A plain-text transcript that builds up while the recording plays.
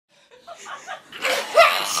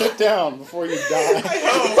Sit down before you die.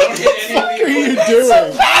 What are you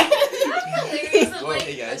doing? Whoa,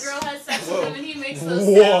 hey guys. A girl has sex with him and he makes those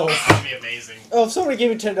Whoa. sounds. That'd be amazing. Oh, if somebody gave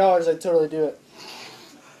me $10, I'd totally do it.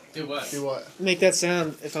 Do what? Do what? Make that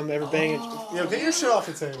sound if I'm ever banging. Yo, get your shit off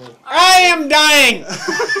the table. I am dying! You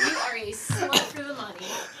are a slut for the money.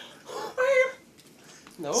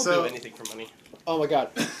 No, So- we'll do anything for money. Oh my god.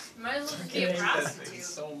 Might as well just be a prostitute.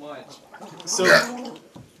 So much. So,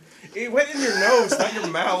 It went in your nose, not your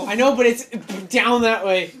mouth. I know, but it's down that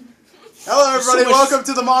way. hello everybody, so much- welcome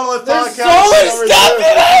to the Monolith There's Podcast. so much stuff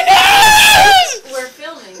in my nose! We're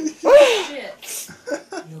filming. Shit.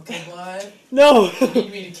 You okay, bud? No. You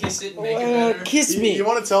need me to kiss it and make it better? Kiss You, me. you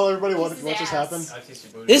want to tell everybody what Kiss his just ass. happened? I'll kiss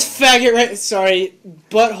your booty. This faggot right, sorry,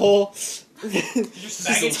 butthole.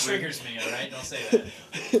 Faggot triggers me, alright? Don't say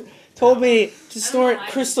that. Told me to snort I-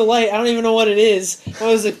 Crystal Light. I don't even know what it is. I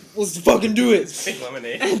was like, let's fucking do it. Fake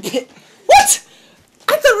lemonade. What?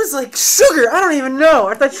 I thought it was like sugar. I don't even know.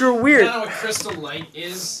 I thought you were You weird. don't know what Crystal Light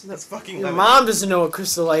is? That's fucking Your lemonade. mom doesn't know what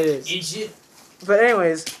Crystal Light is. Idiot. But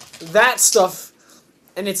anyways, that stuff,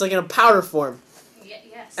 and it's like in a powder form.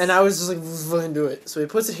 Yes. And I was just like, fucking do it. So he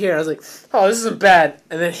puts it here, and I was like, oh, this isn't bad.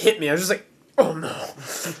 And then it hit me. I was just like, oh no.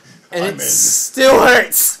 And I'm it in. still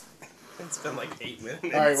hurts. It's been like 8 minutes.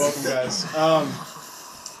 Alright, welcome guys.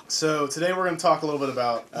 So today we're going to talk a little bit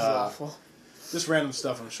about This is awful. just random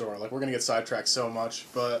stuff, I'm sure. Like, we're going to get sidetracked so much,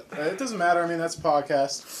 but it doesn't matter. I mean, that's a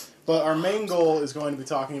podcast. But our main goal is going to be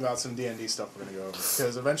talking about some D&D stuff we're going to go over.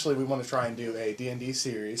 Because eventually we want to try and do a D&D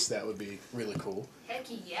series. That would be really cool. Heck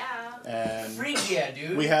yeah. And Freak yeah,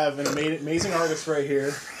 dude. we have an amazing artist right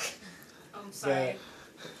here I'm sorry. that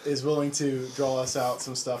is willing to draw us out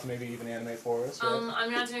some stuff, maybe even animate for us. Right?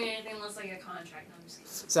 I'm not doing anything unless I get a contract. No, I'm just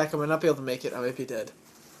kidding. Zach, I might not be able to make it. I might be dead.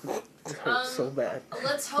 It hurts so bad.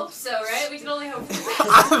 Let's hope so, right? We can only hope for the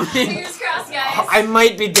I best. mean- Fingers crossed, guys. I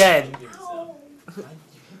might be dead.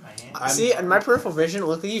 Ow. See, in my peripheral vision, it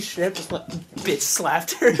looked like you straight up just like, bitch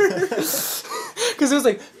slapped her. Because it was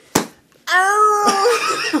like,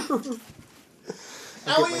 ow!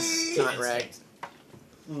 Owie! Not rag.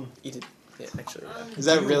 You did. Yeah, actually. Is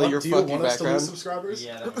that really your Do you fucking want us to lose background? subscribers?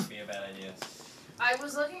 Yeah, that would be a bad idea. I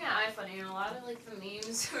was looking at iFunny and a lot of like the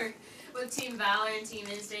memes were with Team Valor and Team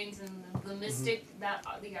Instinct and the Mystic, the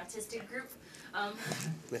autistic group.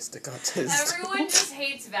 Mystic Autist. Everyone just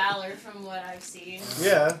hates Valor from what I've seen.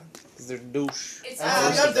 Yeah. Because they're douche. It's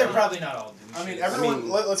They're probably not all douches. I mean, everyone.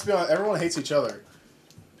 Let's be honest. Everyone hates each other.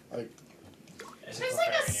 There's like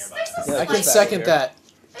a Yeah, I can Back second here. that.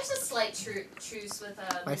 There's a slight truce with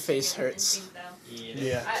My Mystic face and hurts. Instinct, though. Yeah.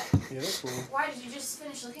 Yeah, that's cool. Why did you just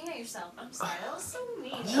finish looking at yourself? I'm sorry, that was so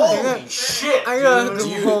mean. Holy shit! I gotta Do go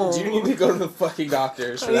you, home. do you need to go to the fucking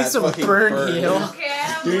doctors for I need that some fucking burn heal. Okay, I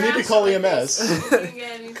have Do you a need to rash call on my EMS? face. You can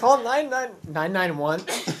get me- Call 991.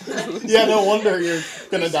 Yeah, no wonder you're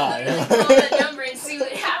gonna We should die. Call that number and see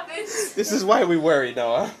what happens. This is why we worry,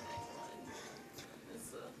 Noah.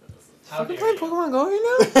 How Fucking dare play you? Pokemon Go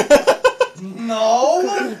right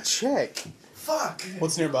No! Check. Fuck!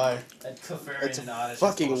 What's nearby? That Clefairy It's a nod is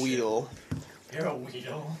fucking bullshit. Weedle. You're a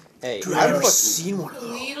Weedle. Hey, now? Yeah. I I've never fuck- seen one of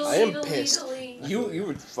those. Weedle, I am weedle, pissed. weedle. you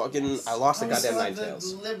would fucking. I lost a goddamn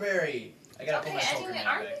Ninetales. Library. I gotta put Okay, my Pokemon anyway, back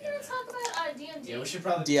aren't we in. gonna talk about D&D? Yeah, we should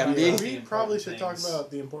probably DMB? talk about We the probably important should talk things.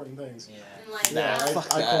 about the important things. Yeah. And like, Nah, I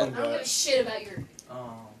fuck I that. coined don't give a that. shit about your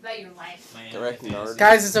Oh. life. My Direct anime nerd. fantasy.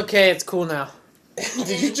 Guys, it's okay. It's cool now.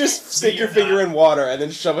 Did you just So stick your you're finger not. in water and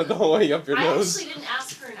then shove it the whole way up your I nose? actually didn't ask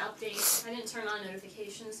for an update. I didn't turn on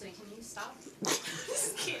notifications, so can you stop?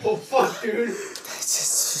 Just kidding. Oh fuck, dude. It's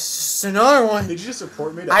just another one. Did you just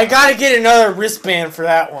report me? I gotta get another wristband for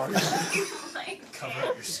that one. Like, Cover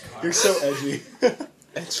up your scar. You're so edgy.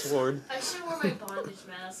 Edgelord. I should have worn my bondage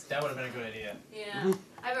mask. That would have been a good idea. Yeah.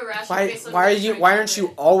 I have a rash on my Why? face. so Why I'm are not you? trying Why to aren't cover you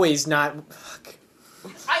it. always not? Fuck.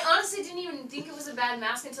 I honestly didn't even think it was a bad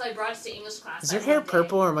mask until I brought it to English class. Is your that hair one day.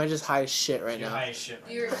 purple or am I just high as shit right You're now? high as shit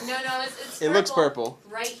right You're, now. no, it's It looks purple.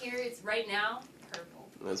 Right here, it's right now purple.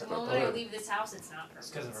 It's The purple. moment I leave this house, it's not purple. It's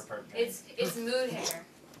because of her perp. It's mood hair.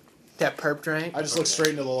 That perp drink? I just look straight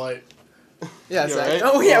into the light. Yeah, it's You're like,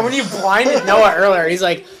 right. oh yeah, when you blinded Noah earlier, he's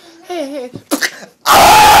like, hey, hey.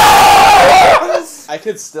 I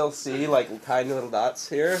could still see like tiny little dots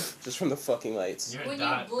here just from the fucking lights. You're a When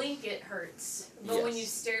dot. you blink, it hurts. But when you Yes.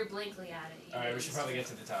 stare blankly at it, Alright, we should probably get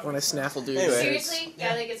to the topic. When I snaffle dude. Anyway. Seriously? Yeah.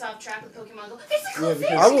 Guy that gets off track with Pokemon Go. It's a cool Yeah,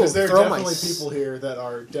 thing! I will because there are throw my definitely s- people here that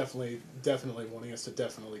are definitely wanting us to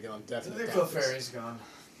definitely get on The definite Clefairy's gone.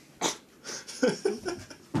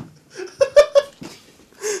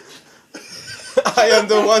 I am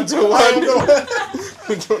the one to I am the one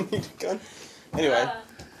who don't need a gun. Anyway,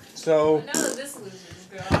 so Now that this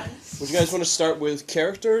loser's gone. Would you guys want to start with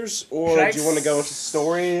characters, or do you want to go into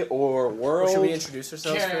story or world? Or should we introduce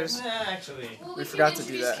ourselves first? Actually. Well, We we forgot can to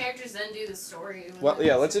do introduce that. characters, then do the story. Well,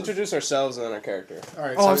 yeah, let's introduce ourselves and then our character. All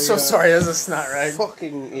right. Oh, I'm we so got- sorry. That's a snot rag.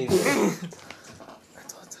 Fucking idiot.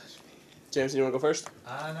 James, you want to go first?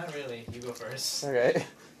 Not really. You go first. Okay.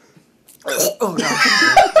 Oh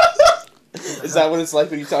god. Is that what it's like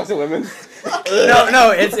when you talk to women?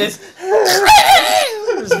 No, it's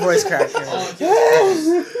there's a voice crack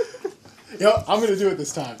here. Yo, I'm gonna do it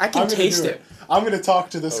this time. I can I'm gonna taste do it. I'm gonna talk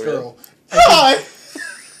to this Oh, really? girl. Hi.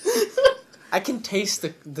 I can taste the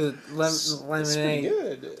It's pretty lemonade.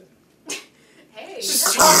 good. Hey.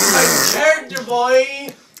 Just that's- talk to my character,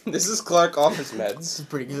 boy. This is Clark off his This meds. is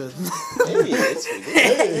pretty good. Hey, it's pretty good.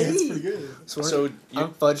 Hey, that's pretty good. So,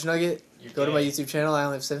 I'm Fudge Nugget. You're Go to my gay. YouTube channel. I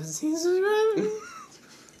only have 17 subscribers.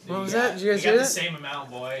 What was that? Did you guys got hear the that? same amount,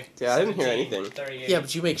 boy. Yeah, I didn't hear 17, anything. 38. Yeah,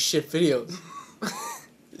 but you make shit videos.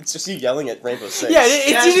 it's just you yelling at Rainbow Six. Yeah,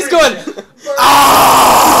 Yeah, it's you just pretty going. good.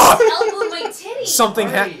 Ah! Elbow my titty. Something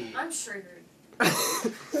happened. Hey. I'm triggered.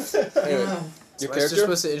 Anyway, your You're character?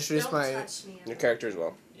 supposed to introduce Don't my. touch me. Your character as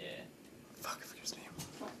well. Yeah. Fuck, I forget his name.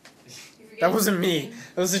 You forget That his wasn't me. name?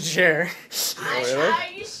 That was a chair. Oh, really?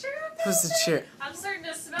 Are you sure? That was the chair. I'm starting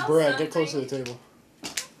to smell Brad, something. get close to the table.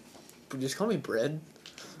 Just call me bread.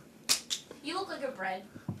 You look like a bread.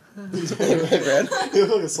 Bread? You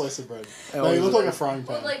look like a slice of bread. No, you look like a frying With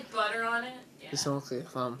pan. like butter on it. Yeah. Just don't look like a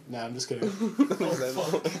thumb. Nah, I'm just kidding.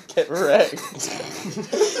 Get wrecked.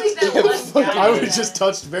 Like that one fuck guy. I was just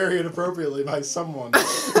touched very inappropriately by someone.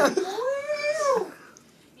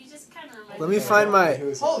 You just kind of remind Let me find my. Who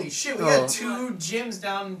is it? Holy shit, we Oh. got 2 gyms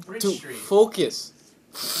down Bridge Dude, Street. focus.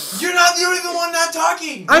 You're not the only one not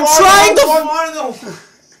talking. I'm You're trying to- one of them.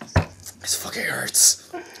 This fucking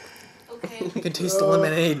hurts. Okay. I can taste the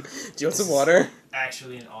lemonade. Do you want some water?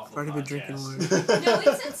 Actually, an awful I've already been podcast. drinking water. No,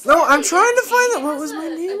 it's No, I'm slightly trying to find irritating. it. What It was has my a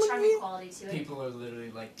name charming again? quality to it. People are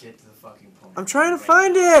literally like, get to the fucking point. I'm trying to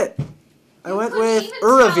find it. I You went couldn't with even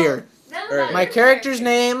Uravir. tell them Alright. about My your character's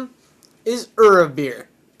character. name is Uravir.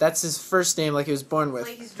 That's his first name, like he was born with.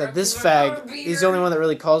 Like he's That this drunk fag, with he's the only one that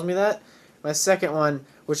really calls me that. My second one,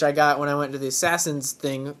 which I got when I went to the Assassins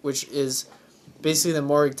thing, which is basically the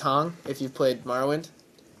Morag Tong, if you've played Morrowind,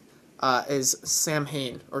 is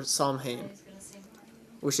Samhain, or Samhain, I was gonna say Mario.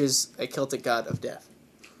 which is a Celtic god of death.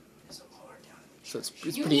 So it's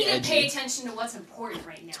You pretty need to pay edgy. attention to what's important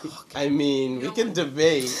right now. I mean, we can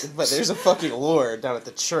debate, but there's a fucking lord down at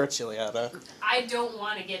the church, Ileana. I don't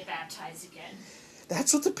want to get baptized again.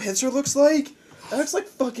 That's what the pincer looks like? That looks like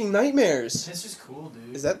fucking nightmares. It's just cool,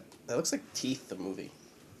 dude. Is that looks like Teeth, the movie.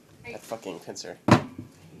 Hey. That fucking pincer.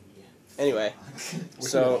 Anyway, We can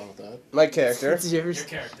so get on with that. my character. Did you ever, Your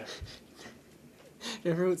character.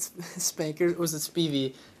 you ever with Spanker? Was it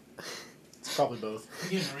Spivey? It's probably both.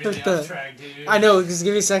 You're getting really The- off track, dude. I know, just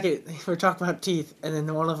give me a second. We're talking about teeth, and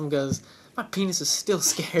then one of them goes, "My penis is still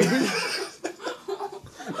scared."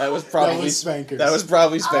 That was That probably was Spankers. that was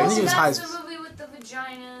probably Oh, think Space. it was that's Heist. the movie with the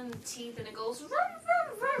vagina and the teeth, and it goes. Vroom,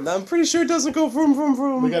 vroom, vroom. No, I'm pretty sure it doesn't go vroom vroom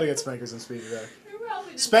vroom. We gotta get Spankers and Speedy back. You probably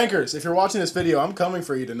didn't- Spankers, if you're watching this video, I'm coming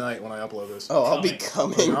for you tonight when I upload this. Oh, I'll be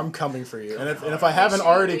coming. I'm coming for you. And if I haven't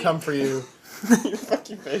already come for you, Your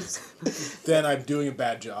fucking face. then I'm doing a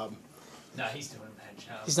bad job. No, he's doing a bad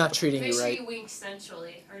job. He's not treating Make you sure right. you wink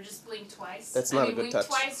sensually, or just blink twice. That's not a good wink touch.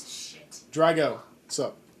 Twice, shit. Drago, what's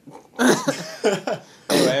up?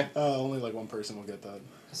 Anyway. Only like one person will get that.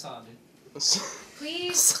 I saw it, dude.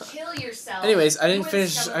 Please kill yourself. Anyways, I You didn't would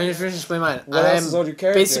finish. stomach I didn't it. finish explaining mine. What else is I'm on your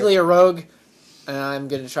character? basically a rogue, and I'm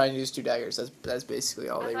gonna try and use 2 daggers. That's basically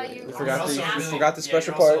all I they thought really. you do. forgot were the- also you an forgot the asshole.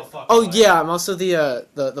 special you're also part. a fuck Oh boy. yeah, I'm also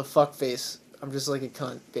the fuck face. I'm just like a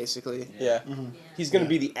cunt, basically. Yeah. Mm-hmm. Yeah. He's gonna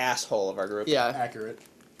be the asshole of our group. Yeah, Accurate.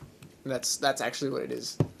 that's actually what it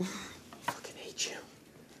is. I fucking hate you.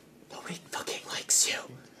 Nobody fucking likes you.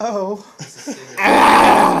 Oh.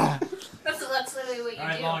 That's literally what you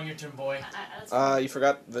Alright, do. Long, your turn, boy. That's You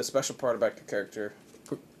forgot the special part about your character.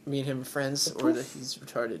 Me and him are friends, or that he's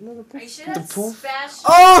retarded. Are you sure the that's poof. special?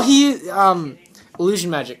 Oh, he illusion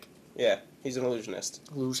magic, Yeah, he's an illusionist.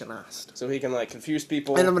 illusionist, So he can like confuse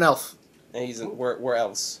people. and I'm an elf. And he's in, we're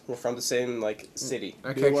elves. We're from the same like city.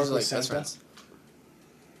 Our Do you characters work are like with best Santa? friends.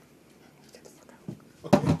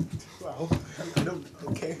 Okay. Wow. I don't.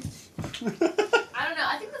 Okay. I don't know.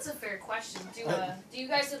 I think that's a fair question. Do you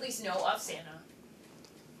guys at least know of Santa?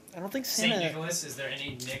 I don't think St. Santa. Nicholas, is there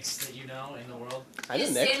any Nicks that you know in the world? I know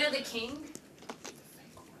Is Nick. Santa the king?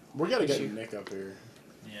 We gotta get Nick up here.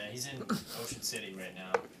 Yeah, he's in Ocean City right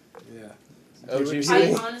now. Yeah. Oh, He would- geez. he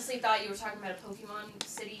I would- honestly thought you were talking about a Pokemon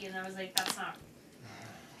city, and I was like, that's not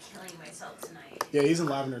killing myself tonight. Yeah, he's in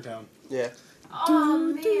Lavender Town. Yeah.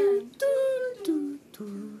 Oh man.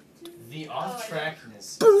 The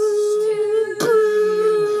off-trackness.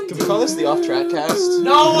 Can we call this the off-track cast?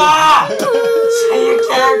 Noah! Say your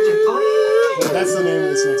character, please! That's the name of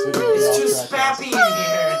this next video. It's too the off-track spappy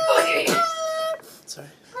in here. Sorry.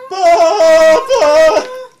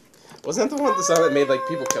 Wasn't that the one, the song that made like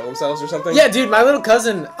people kill themselves or something? Yeah, dude, my little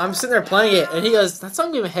cousin, I'm sitting there playing it, and he goes, that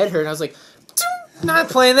song made my head hurt. And I was like, not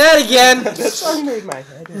playing that again. That song made my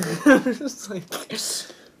head hurt. Just like...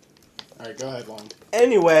 Alright, go ahead, Long.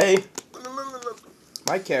 Anyway,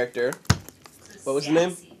 my character, what was the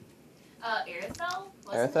name? Arithel?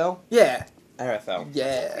 Arithel? Yeah. Arithel.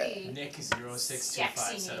 Yeah. Nick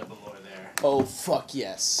 0625 set up a lore there. Oh, fuck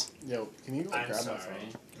yes. Yo, can you I'm grab my sorry. phone?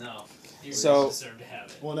 No. You So- deserve to have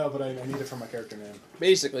it. Well, no, but I need it for my character name.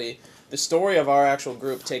 Basically, the story of our actual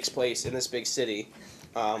group takes place in this big city,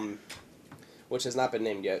 which has not been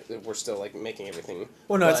named yet. We're still like making everything.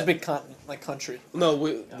 Well, no, it's a But- big continent, like country. No,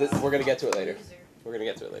 we're gonna get to it later. We're gonna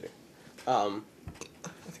get to it later. I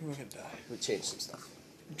think we're gonna die. We changed some stuff.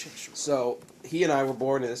 So he and I were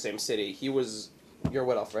born in the same city. He was your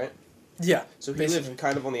Wood Elf, right? Yeah. So he Basically. lived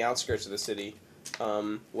kind of on the outskirts of the city,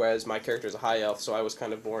 whereas my character is a High Elf. So I was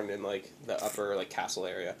kind of born in like the upper like castle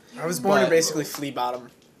area. I was born in But- basically Flea Bottom.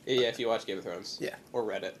 Yeah, if you watch Game of Thrones. Yeah. Or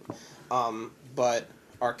read it. But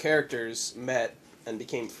our characters met and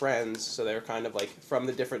became friends, so they were kind of like from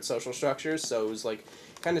the different social structures. So it was like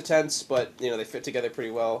kind of tense, but you know they fit together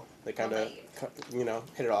pretty well. They kind of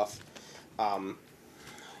hit it off. Our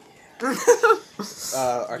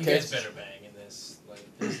You guys characters. better bang in this. Like,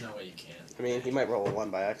 there's no way you can. I mean, he might roll a 1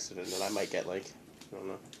 by accident, and I might get like I don't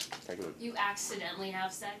know, pregnant. You accidentally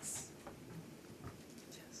have sex?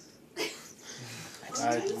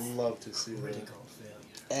 I'd love to see that. Critical failure.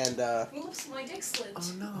 And Whoops, my dick slipped.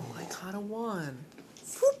 Oh no, I caught a 1.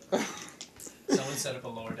 Someone set up a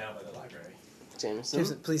lore down by the library. Jameson,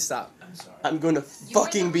 Jameson, please stop. I'm sorry. I'm gonna You were the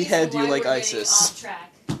fucking behead reason you why like we're getting ISIS. Off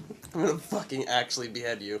track. I'm gonna fucking actually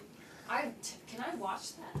behead you. Can I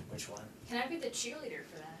watch that? Which one? Can I be the cheerleader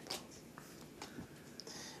for that?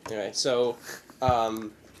 Anyway, so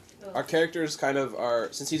our characters kind of are,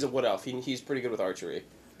 since he's a wood elf, he's pretty good with archery.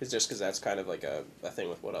 Just because that's kind of like a thing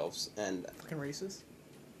with wood elves. And Fucking racist.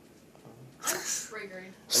 I'm triggered.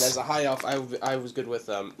 as a high elf, I was good with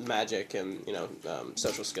magic and,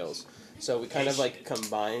 social skills. So we kind of like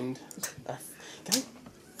combined. Can I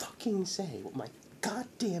fucking say what my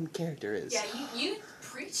goddamn character is? Yeah, you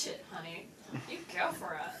preach it, honey. You go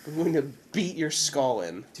for it. I'm going to beat your skull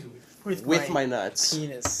in Dude, with my nuts.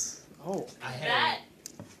 penis. Oh. I had That.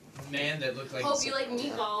 a man that looked like... Hope you like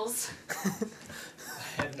meatballs.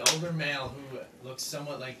 I had an older male who looked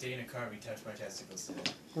somewhat like Dana Carvey touched my testicles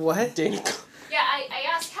today. What? Dana. Yeah, I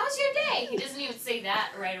asked, how's your day? He doesn't even say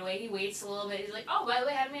that right away. He waits a little bit. He's like, oh, by the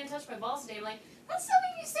way, I had a man touch my balls today. I'm like, that's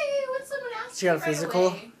something you say when someone asks She you got a right physical?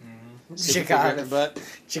 away. Chicago. But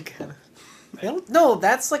Chicken. No,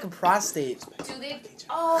 that's like a prostate. Do they?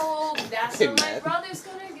 Oh, that's Hey, what my Matt. brother's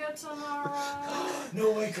gonna get tomorrow.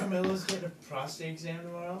 No way Carmelo's getting a prostate exam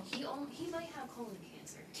tomorrow? He might have colon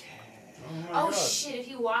cancer. Oh Oh shit! If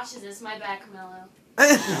he watches this, my bad, Carmelo.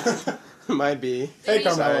 might be. Hey, Did he-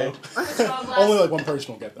 Carmelo. What's wrong, Blast? Only like one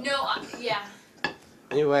person will get that. No, yeah.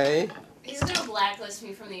 Anyway, He's gonna blacklist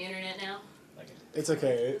me from the internet now. It's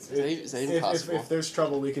okay. Is that even possible? If there's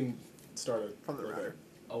trouble, we can start it From the right router. there.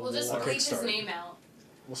 Oh, We'll just Lord. bleach his Kickstart. name out.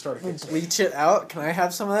 We'll start a Kickstarter. Bleach it out? Can I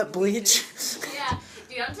have some of that bleach? Yeah,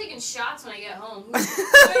 dude, I'm taking shots when I get home. Who's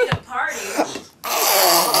ready to party?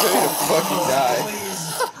 I'm ready to fucking die.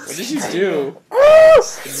 What did you do?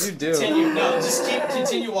 What did you do? Continue. No, just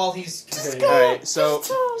continue while he's... Alright, so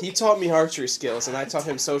he taught me archery skills and I taught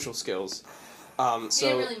him social skills. He didn't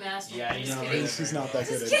So really master. Yeah, it. you Just know, kidding. He's not that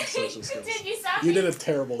good Just at kidding. social skills. Continue, Saki. You did a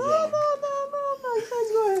terrible job. no,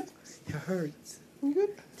 go ahead. It hurts. You good?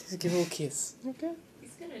 Just give it a little kiss. Okay.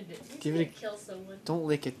 He's gonna Give it a- kill someone. Don't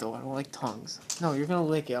lick it though. I don't like tongues. No, you're gonna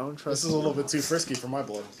lick it. I don't trust This is a little bit too frisky for my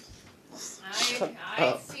blood. I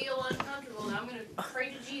up. feel uncomfortable. And I'm gonna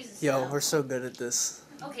pray to Jesus. Yo, now. we're so good at this.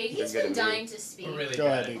 Okay, You're he's good been at me. dying to speak. We're really Go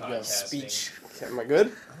bad ahead, at dude, go. podcasting. Speech. Okay, am I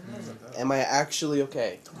good? Am I actually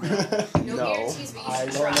okay? No No. guarantees, but you I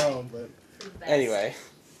should don't try. know, but For the best. Anyway,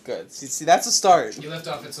 good. See, that's a start. You left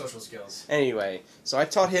off at social skills. Anyway, so I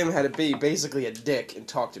taught him how to be basically a dick and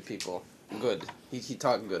talk to people. Good. He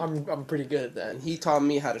taught good. I'm pretty good at that. And he taught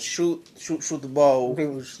me how to shoot the bow.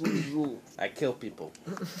 I kill people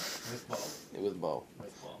With ball. with bow.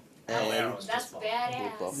 With ball. And No arrows, That's just ball.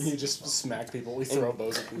 badass. you just smack people. We throw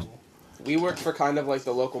bows at people. we worked for kind of like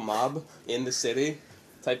the local mob in the city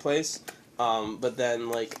type place. But then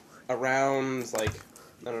like around like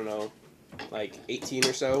I don't know like 18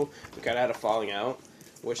 or so, we kind of had a falling out,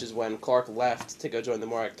 which is when Clark left to go join the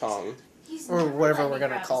Morak Tong. He's Or never whatever let we're me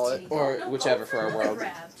gonna grab call his it. titty. Or No, whichever go for our another world.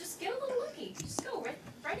 Grab. Just get a little looky. Just go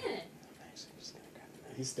right in it.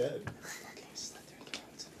 He's dead. Okay, slit their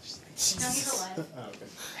throats. No, he's alive. Oh, okay.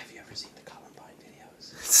 Have you ever seen the Columbine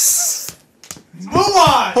videos? Move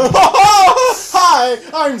on! Hi,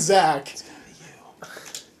 I'm Zach. It's gonna be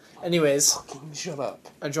you. Anyways, Fucking shut up.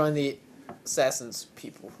 I joined the Assassins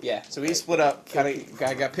people. Yeah, so we split up. Kind of,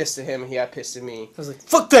 I got pissed at him. He got pissed at me. I was like,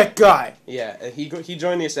 fuck that guy! Yeah, he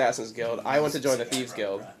joined the Assassins Guild. I went to join the Thieves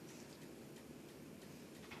Guild.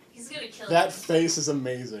 He's gonna kill That you. face is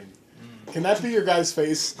amazing. Can that be your guy's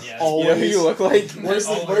face? Yeah. You Always. know who you look like? Where's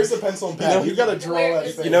the pencil and pad? You gotta draw Where that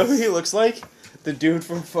is face. You know who he looks like? The dude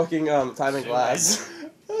from fucking Time and Glass.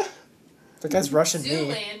 The guy's Russian me.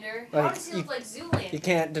 Zoolander. How Like, does he look like Zoolander? You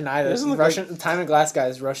can't deny this. Doesn't look Russian Time and Glass guy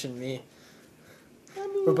is Russian me.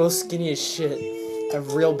 We're both skinny as shit. I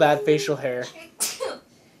have real bad facial hair.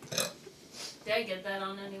 Did I get that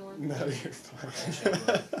on anyone? No, you're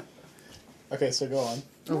fine. Okay, so go on.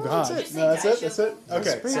 Oh No, god. that's it. No, that's it. That's it. That's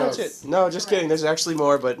Okay, pretty so much it. No, just kidding. There's actually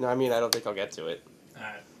more, but I mean, I don't think I'll get to it.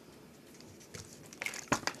 Alright.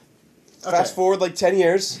 Fast forward like 10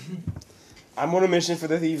 years. I'm on a mission for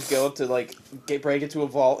the Thieves Guild to like break into a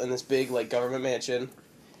vault in this big like government mansion.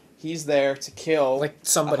 He's there to kill Like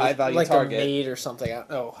somebody, a high-value like target. a maid or something.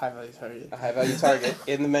 Oh, high value target. a high value target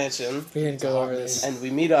in the mansion, We didn't go over this. and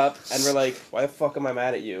we meet up and we're like, "Why the fuck am I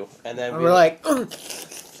mad at you?" And then And we're like, no,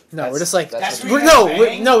 That's- we're just like, that's what we're, we no, got, we're,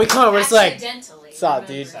 bang. no, we come on, we're just like, Accidentally. Sod,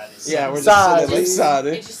 remember? dude. yeah, we're just Sod, sitting there like dude. sod.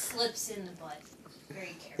 It just slips in the butt. Very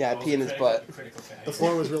careful. Yeah, I pee in his butt. the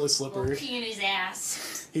floor was really Well, slippery. pee in his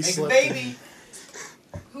ass. He Make a slipped. baby!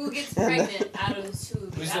 Who gets pregnant out of the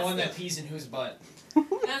tube? Who's the one that pees in whose butt?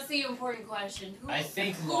 That's the important question. Who, I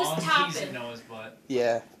think who's Long pees topping? in Noah's butt.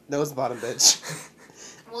 Yeah, Noah's bottom bitch.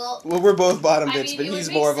 Well, Well, we're both bottom I bitch, mean, but it would he's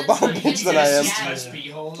make more of a sense bottom when bitch he than gets I am. Just daddy. touch pee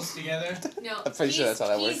holes together. no. I'm pretty sure that's how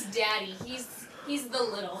that He's daddy. He's the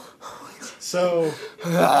little. So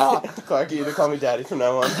Clark, you either call me daddy from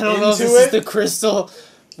now on. I don't know if Into this is it? the crystal,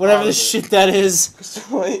 whatever the Probably. shit that is,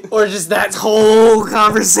 Wait. or just that whole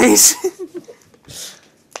conversation.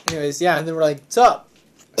 Anyways, yeah, and then we're like, what's up?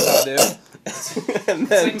 That's how I do. And It's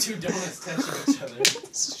then like two donuts touching each other.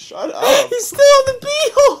 shut up. He's still on the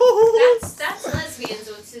beehole. That's lesbians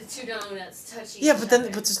with two donuts touching. Yeah, each but then other.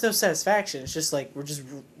 there's no satisfaction. It's just like we're just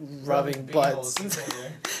rubbing butts. Bee holes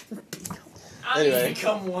together. I mean, Anyway. You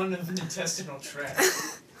become one of the intestinal tract.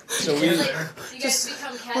 So it's we like, Together. you guys Just-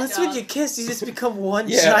 become cat Well, that's dog. when you kiss. You just become one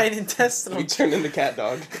Yeah. giant intestinal. we turned into cat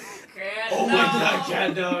dog. Cat Oh my god,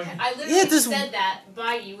 cat dog. I literally Yeah, this- said that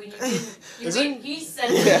by you when you didn't. You Isn't- wait, he said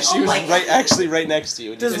Yeah, it. she Oh was my right, God. actually right next to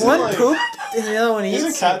you. Does Isn't one like- poop and the other one eats?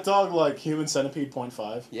 isn't cat dog like human centipede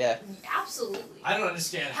 0.5? Yeah, Absolutely. I don't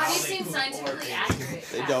understand how Have you they seen poop scientifically or pee. accurate?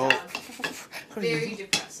 They cat don't. dog? Very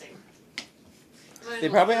depressing. they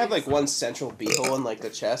probably have like one central beehole in like the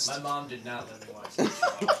chest. My mom did not let me watch that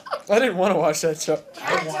show. I didn't want to watch that show.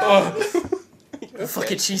 Cat I dog. A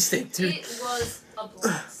fucking cheesesteak, dude. It was a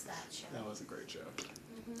blast, that show. That was a great show.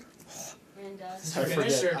 And Did I you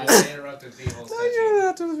finish forget. or did I interrupt with beeholes No, touching? you're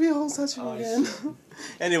not to be whole touching Oh, again.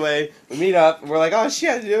 Anyway, we meet up. We're like, oh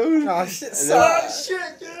shit, dude. Oh shit! And Son.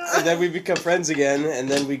 then, and then we become friends again, and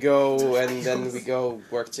then we go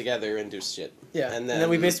work together and do shit. Yeah, and and then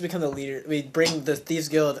we basically become the leader. We bring the Thieves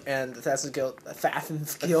Guild and the Assassin's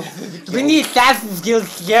Guild. Bring the Assassin's Guild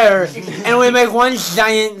together, and we make one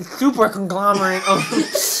giant super conglomerate of.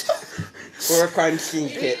 We're a crime scene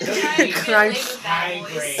pit. You're trying to get Crime- away with that High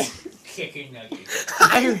voice. grade kicking nugget.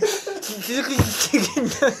 I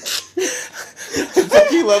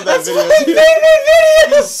You love that That's video. my too. favorite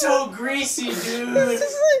video. He's so greasy, dude.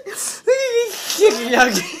 Chicken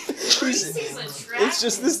nugget. Greasy's attractive. It's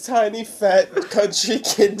just this tiny fat country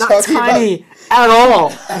kid Not talking tiny at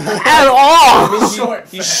all. At all. about. Short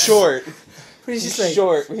He's fat. short. But he's He's just like,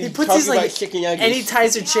 short. he He's puts talking his, like, about kicking ugly. and he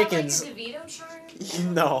ties her Does he have, chickens. Like, a DeVito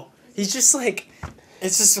charm? No, he's just like,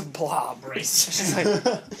 it's just a blob. It's just like,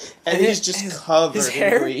 and he's just covered his in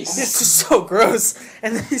hair grease. is just so gross,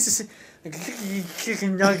 and then he's just like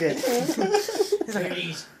chicken nugget. He's like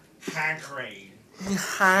Grease. High grade.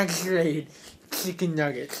 high grade chicken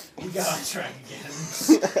nugget. We got on track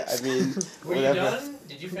again. I mean, Were you whatever. done?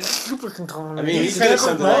 Did you finish? Super conglomerate. I mean, He's he finished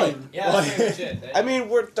never something. mine. Yeah, that's pretty much it. I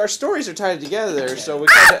mean, our stories are tied together, so we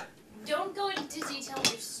kind of. Don't go into detail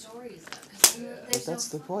with your stories, though, because That's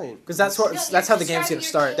the point. Because that's what No, that's how the you're game's gonna describing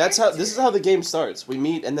start. your That's how. This is how the game starts. We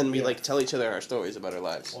meet and then we Yeah. like tell each other our stories about our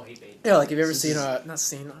lives. Well, he made Yeah, like have you ever This seen is- not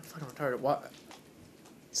seen? I'm fucking retarded. What?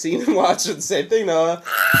 Seen and watched are the same thing, Noah.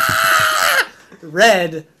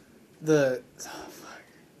 Red the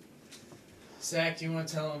Zach, you want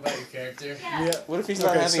to tell him about your character? Yeah. What if he's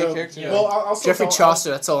not having a character? yeah. Well, I'll still Jeffrey talk-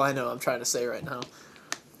 Chaucer. That's all I know. I'm trying to say right now.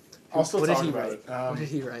 I'll still What did talk he about write? it. What did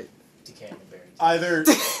he write? Decanterbury. Either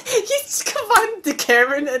He's come on, the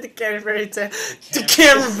Cameron and the Canterbury Tales. The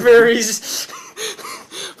Canterbury's.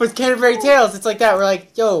 With Canterbury Tales, it's like that. We're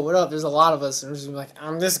like, yo, what up? There's a lot of us, and we're just like,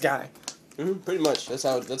 I'm this guy. Pretty much. That's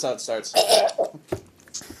how it starts.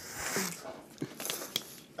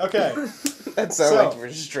 okay. That sounds So, like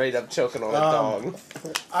we're straight up choking on a dog.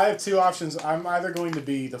 I have two options. I'm either going to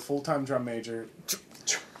be the full-time drum major.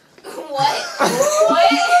 What? What?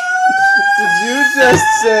 Did you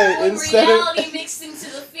just say When instead reality mixed into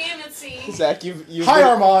the fantasy. of Zach? You've Hi, been,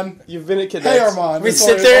 Armand. You've been at cadets. Hey, Armand. We It's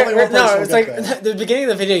sit only- there. only one No, person it's will like get that. the beginning of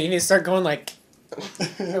the video. You need to start going like.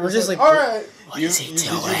 We're just like, all right. What You is he did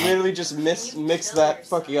you doing? literally just mix that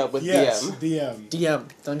fucking up with Yes, DM? DM. DM,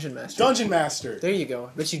 Dungeon Master. Dungeon Master. There you go.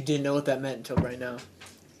 But you didn't know what that meant until right now.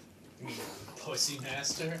 Pussy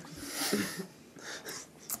master.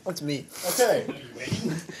 That's me. Okay. Are you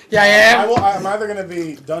waiting? Yeah, I am. I'm either going to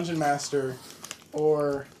be Dungeon Master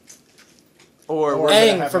or Or I'm we're, gonna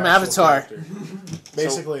Aang have from an actual Avatar. character.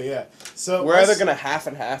 Basically, yeah. So we're let's- either gonna half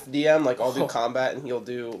and half DM, like I'll do Oh. combat and he'll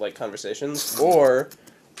do like conversations, or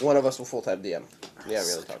one of us will full time DM. We haven't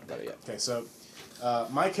really talked about it yet. Okay, so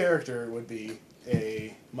my character would be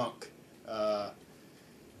a monk.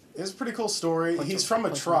 It's a pretty cool story. He's from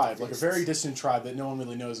a tribe, like a very distant tribe that no one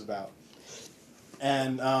really knows about.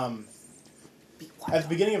 And at the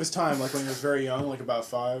beginning of his time, like when he was very young, like about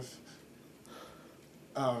 5,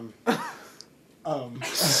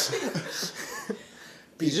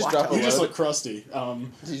 Did you just drop a he just load? looked crusty.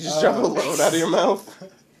 Did you just drop a load out of your mouth?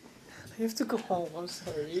 I have to go home. I'm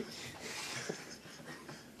sorry.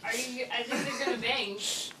 Are you? I think they're gonna bang.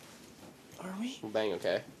 Are we? Bang,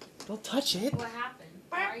 okay. Don't touch it. What happened?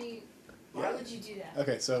 Why are you? Why would you do that?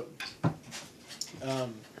 Okay, so not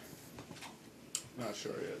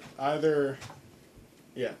sure yet. Either,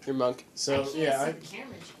 yeah. Your monk. So I can't yeah, see the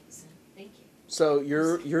camera, Jameson. Thank you. So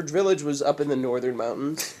your village was up in the northern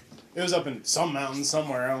mountains. it was up in some mountain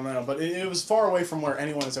somewhere, I don't know, but it was far away from where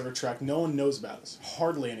anyone has ever trekked. No one knows about us.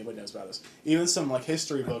 Hardly anybody knows about us. Even some like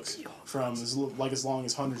history books from as long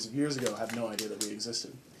as hundreds of years ago have no idea that we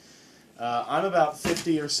existed. I'm about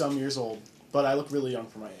 50 or some years old, but I look really young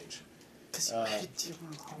for my age.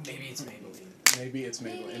 Maybe it's Maybelline. Maybe it's Maybelline.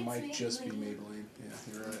 Maybe It it's might just be Maybelline. Maybelline.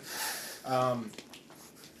 Yeah, you're right.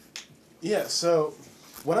 Yeah, so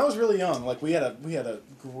when I was really young, like we had a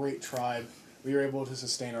great tribe. We were able to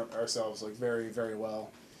sustain ourselves like very, very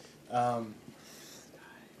well.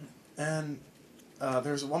 And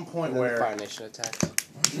there was one point And then the where Fire Nation attacked.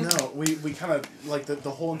 no, we kind of like the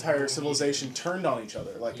whole entire civilization turned on each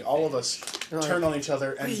other. Like all of us turned on each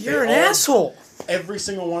other, and You're an they all- asshole. Every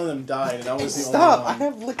single one of them died, and I was the Stop! I only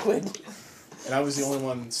one. have liquid. And I was the only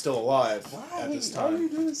one still alive at this Why are you time.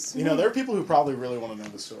 doing this? You know, there are people who probably really want to know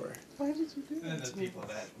the story. Why did you do And then that? the to me? people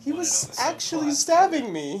that He wanna was know the actually subplot.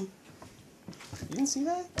 stabbing me. You didn't see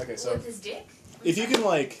that? Okay, so With his dick? if you can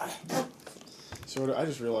like, sort of, I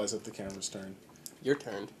just realized that the camera's turned. Your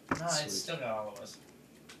turn. No, it's still got all of us.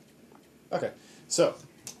 Okay, so,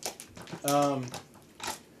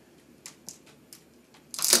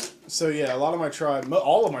 so yeah, a lot of my tribe,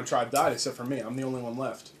 all of my tribe died except for me. I'm the only one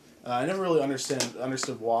left. I never really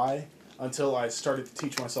understood why until I started to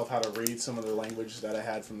teach myself how to read some of the language that I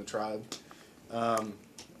had from the tribe.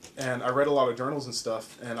 And I read a lot of journals and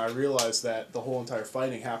stuff, and I realized that the whole entire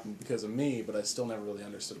fighting happened because of me, but I still never really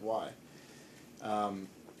understood why.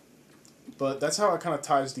 But that's how it kind of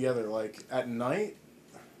ties together. Like, at night,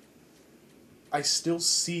 I still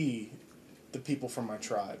see the people from my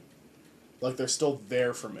tribe. Like, they're still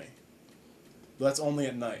there for me. But that's only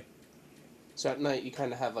at night. So at night you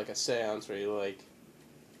kind of have like a seance where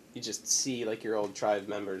you just see like your old tribe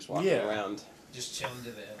members walking Yeah. around. Just chilling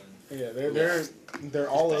to the end. Yeah, they're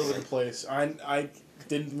all over the place. I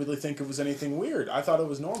didn't really think it was anything weird. I thought it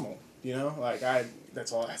was normal. You know, like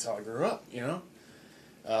that's how I grew up. You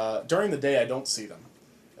know, during the day I don't see them.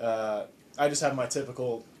 I just have my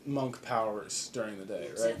typical monk powers during the day,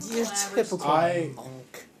 right? You're typical I-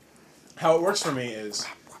 monk. How it works for me is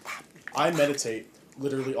I meditate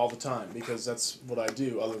literally all the time because that's what I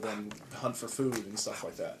do other than hunt for food and stuff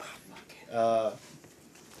like that.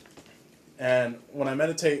 And when I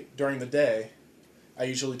meditate during the day, I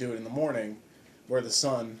usually do it in the morning where the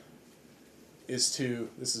sun is to,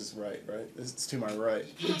 this is right? It's to my right.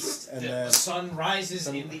 East. And the then- sun rises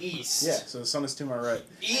in the east. Yeah, so the sun is to my right.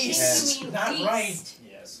 East, you mean not east. right.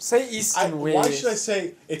 Yes. Say east and west. Why should I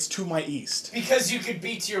say it's to my east? Because you could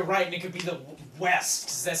be to your right and it could be the west,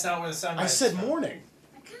 because that's not where the sun I rises. said from. morning.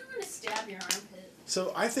 I kind of want to grab your armpit.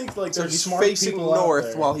 So I think like So there's he's smart facing people out north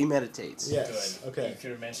there. while he meditates. Yes. Good. Okay. You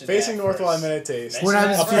could have mentioned Facing that north while I first. meditate. Mention What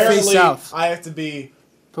happens that if you face Apparently, south? I have to be.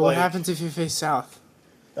 But what like- happens if you face south?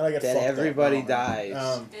 Then I get Then fucked up. everybody I don't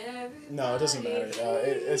know. dies. No, it doesn't matter.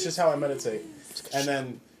 It's just how I meditate. And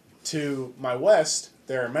then to my west,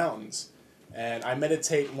 there are mountains. And I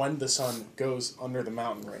meditate when the sun goes under the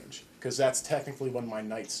mountain range. Because that's technically when my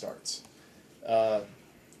night starts.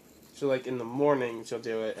 So like in the morning you'll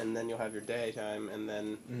do it, and then you'll have your daytime, and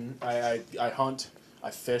then I hunt, I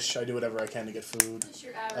fish, I do whatever I can to get food. Just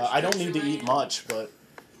your average I don't need to country eat man. much, but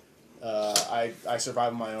I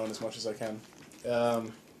survive on my own as much as I can.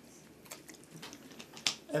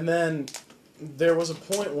 And then there was a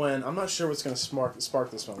point when I'm not sure what's going to spark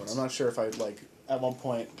this moment. I'm not sure if I at one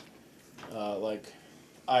point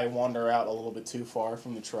I wander out a little bit too far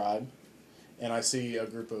from the tribe, and I see a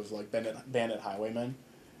group of bandit highwaymen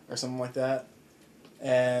or something like that,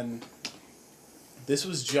 and this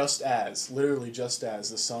was literally just as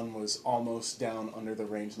the sun was almost down under the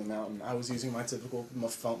range of the mountain. I was using my typical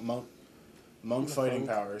monk fighting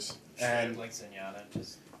powers, and like Zenyatta,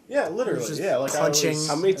 just yeah, literally, Just yeah, punching.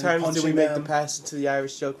 how many times did we punching make the them pass into the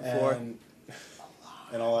Irish joke before?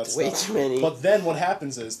 and all that Way stuff. too many. But then what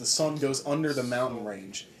happens is the sun goes under the mountain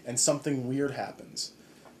range, and something weird happens.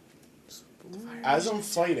 As I'm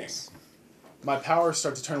fighting, my powers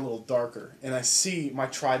start to turn a little darker, and I see my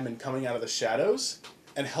tribemen coming out of the shadows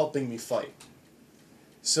and helping me fight.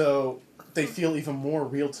 So they feel even more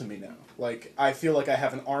real to me now. Like, I feel like I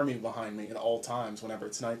have an army behind me at all times whenever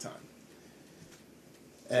it's nighttime.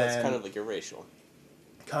 So that's kind of like your racial.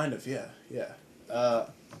 Kind of, yeah.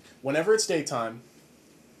 Whenever it's daytime,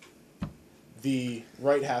 the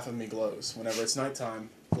right half of me glows. Whenever it's nighttime,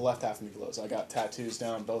 the left half of me glows. I got tattoos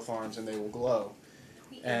down both arms, and they will glow.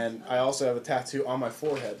 And I also have a tattoo on my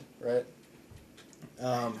forehead, right?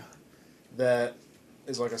 That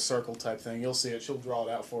is like a circle type thing. You'll see it. She'll draw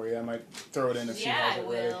it out for you. I might throw it in if she has it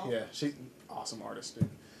ready. will. Yeah, she's awesome artist, dude.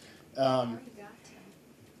 Already got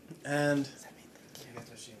And that's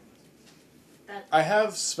what she that. I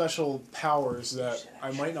have special powers that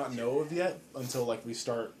I might not know of yet until we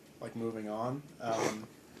start moving on.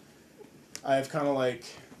 I have kind of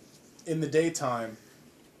in the daytime,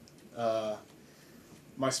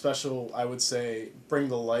 my special, I would say, bring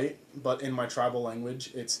the light, but in my tribal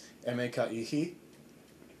language, it's Emeka-ihi.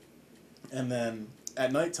 And then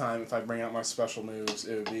at nighttime, if I bring out my special moves,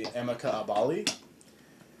 it would be Emeka-abali.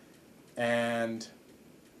 And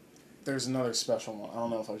there's another special one. I don't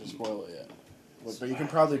know if I should spoil it yet. But you can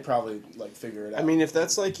probably figure it out. I mean, if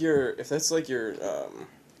that's like your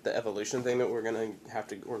the evolution thing that we're gonna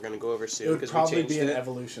go over it soon would because we probably changed be an it,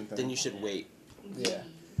 evolution thing. then you should wait. Yeah.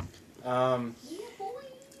 Yeah, boy.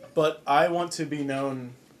 But I want to be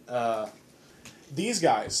known. These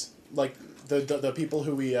guys, the people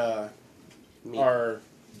who we Me. are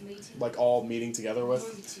Me too. all meeting together with.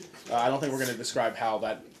 Me too. I don't think we're going to describe how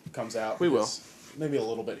that comes out. We will. because Maybe a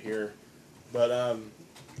little bit here, but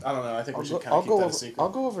I don't know. I think we should kind I'll of keep go that a over. secret. I'll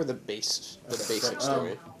go over the basic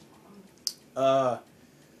story.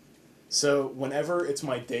 So whenever it's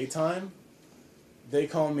my daytime, they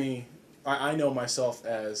call me. I know myself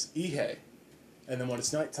as Ihe, and then when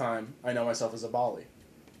it's nighttime, I know myself as Abali,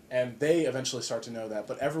 and they eventually start to know that.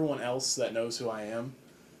 But everyone else that knows who I am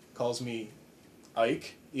calls me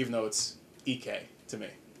Ike, even though it's Ike to me.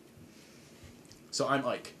 So I'm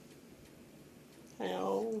Ike.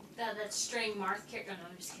 Ow. That string Marth character. No,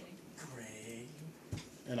 I'm just kidding. Gray.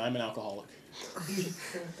 And I'm an alcoholic.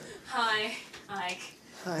 Hi, Ike.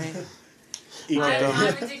 Hi. Ike. I'm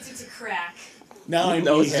addicted to crack. Now I'm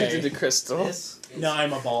No, it's Ihe. addicted to crystal. This is Now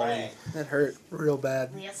I'm a Bali. gray. That hurt real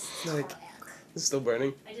bad. Yes. Like- crack. It's still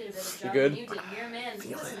burning. I did a better You job good? than you did. You're a man. Be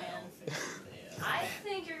this man. Yeah. I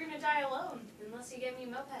think you're gonna die alone unless you get me a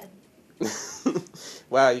moped.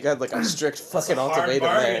 Wow, you got like a strict fucking a hard ultimatum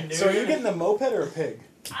bargain, there. dude. So are you getting a moped or a pig?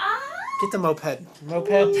 Ah! Get the moped.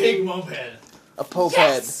 Moped. Pig moped. A poped.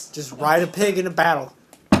 Yes! Just ride a pig in a battle.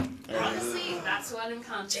 Honestly, that's what I'm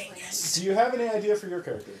contemplating. Do you have any idea for your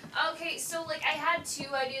character? Okay, so I had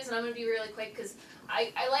two ideas, and I'm gonna be really quick because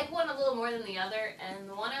I like one a little more than the other, and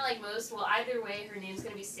the one I like most, well, either way, her name's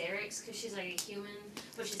gonna be Sarix because she's like a human,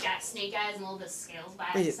 but she's got snake eyes and a little bit of scales by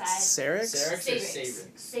Wait, the side. Syrinx? Syrinx? Sabrix.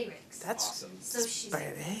 Sabrix. That's Awesome. So she's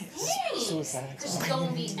badass. Thanks! Because she's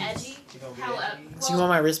gonna be edgy. You gonna be How, edgy? Do you want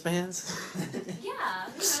my wristbands? Yeah,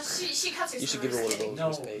 she cuts herself. You should give her one of those. No.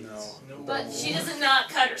 wristbands. No. But she does not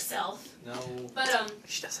cut herself. No. But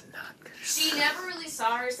She doesn't knock. she never really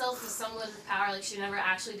saw herself as someone with power. Like, she never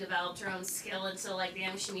actually developed her own skill until, the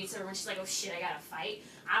end when she meets her, when she's like, oh shit, I gotta fight.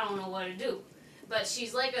 I don't know what to do. but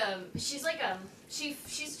she's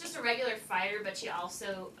just a regular fighter, but she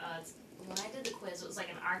also when I did the quiz, it was like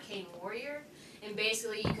an arcane warrior, and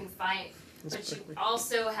basically you can fight, but you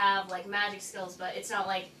also have like magic skills, but it's not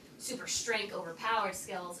like super strength overpowered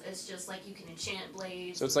skills. It's just like you can enchant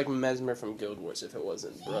blades. So it's like Mesmer from Guild Wars if it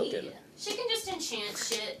wasn't broken. Yeah. She can just enchant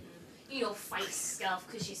shit and fight stuff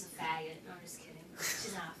because she's a faggot. No, I'm just kidding.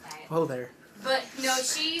 She's not a faggot. Oh, there. But no,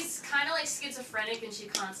 she's kind of like schizophrenic and she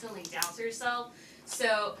constantly doubts herself.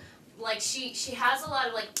 So like she has a lot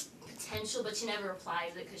of like potential, but she never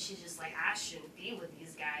applies it because she's just like, I shouldn't be with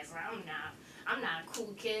these guys. Like, I'm not a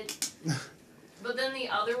cool kid. But then the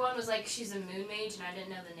other one was like she's a moon mage and I didn't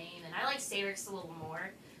know the name, and I like Saryx a little more.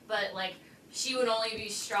 But like she would only be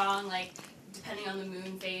strong like depending on the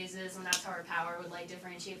moon phases, and that's how her power would like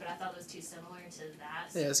differentiate. But I thought it was too similar to that.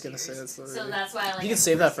 Yeah, I was gonna say that's so that's why I like. You can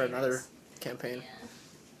save that for another campaign. Yeah.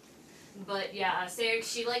 But yeah,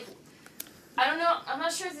 Saryx, she like, I don't know, I'm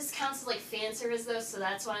not sure if this counts as like fan service though, so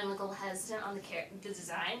that's why I'm like a little hesitant on the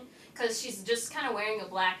design, because she's just kind of wearing a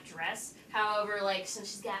black dress. However, like since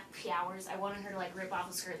she's got powers, I wanted her to like rip off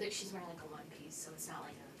the skirt. Like she's wearing like a one piece, so it's not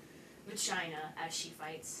like a vagina as she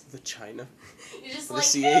fights. Vagina. You're just The like,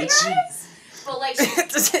 CH. hey guys! But like,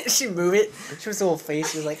 Doesn't she move it? She was a little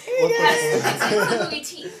face. She was like, hey it's guys. like the movie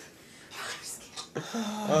Teeth.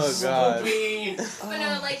 Oh god. But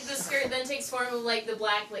no, like the skirt then takes form of like the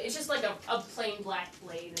black blade. It's just like a plain black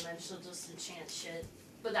blade, and then she'll just enchant shit.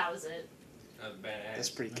 But that was it. That was badass. That's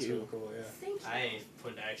pretty That's cute. really cool, yeah. Thank you. I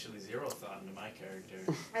put actually zero thought into my character.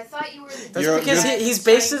 I thought you were the. That's You're- because you're- he's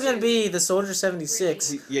basically gonna be the Soldier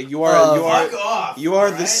 76. Yeah, you are. Fuck off! You are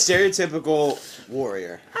alright? the stereotypical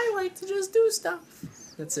warrior. I like to just do stuff.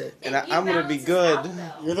 That's it. And He I'm gonna be balances good. out,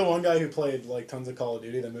 though. You're the one guy who played like tons of Call of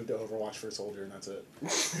Duty, then moved to Overwatch for a soldier, and that's it.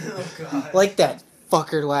 Oh god. Like that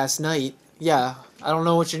fucker last night. Yeah, I don't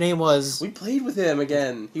know what your name was. We played with him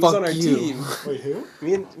again. He was Fuck on our you. team. Wait, who?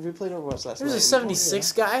 We played Overwatch last There's night. a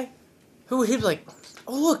 76 guy who he'd be like,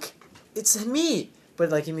 oh look, it's me. But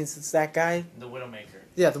like he means it's that guy. The Widowmaker.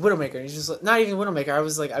 Yeah, the Widowmaker. And he's just like, not even Widowmaker.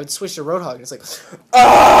 I would switch to Roadhog. And it's like,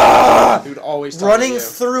 ah! He would always talk Running to you.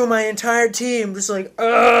 through my entire team, just like,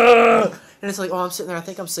 ah! And it's like, oh, I'm sitting there. I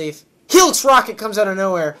think I'm safe. Helix Rocket comes out of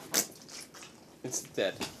nowhere. It's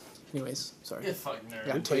dead. Anyways, sorry. You fucking nerd.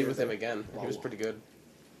 Yeah. We played with him again. He was Wow. pretty good.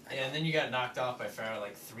 Yeah, and then you got knocked off by Farrah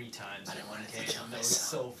like 3 times in one game. That was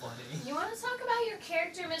so funny. You want to talk about your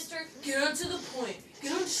character, Mister? Get on to the point.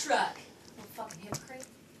 Get on track. You fucking hypocrite.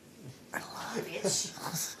 Bitch.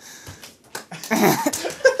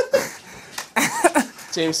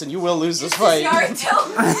 Jameson, you will lose this This fight. is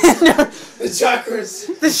Naruto. The chakras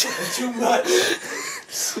are too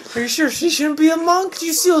much. Are you sure she shouldn't be a monk? Did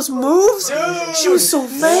you see those moves? Dude. She was so Yeah,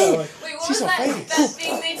 fake. like, Wait, what She's was so that fake.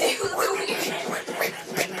 thing they did with the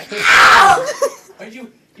weird? Are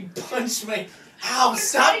you punched my. Ow! You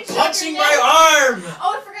Stop tried to punching choke your my arm!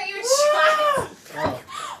 Oh, I forgot you were trying. oh.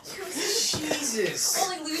 Jesus!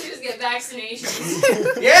 Only losers get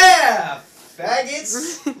vaccinations. Yeah!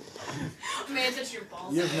 Faggots! Man, touch your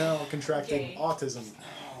balls. You have now contracted Gay. autism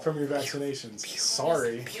from your vaccinations.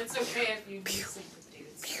 Sorry. It's okay if you do sleep with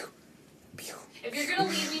dudes. If you're gonna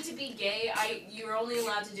leave me to be gay, you're only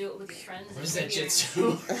allowed to do it with your friends. What is and that maybe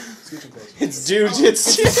jitsu? Scooching close. It's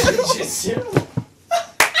jujitsu. Jitsu?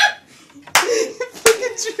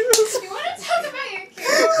 You want to talk about your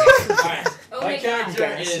character? Alright, Oh my my character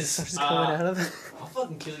God. is. coming out of it. I'll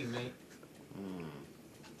fucking kill you, mate.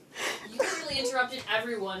 You really interrupted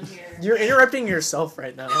everyone here. You're interrupting yourself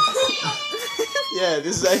right now. Yeah,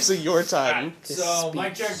 this is actually your time. Alright, so my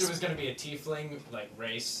character was gonna be a tiefling, like,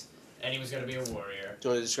 race, and he was gonna be a warrior. Do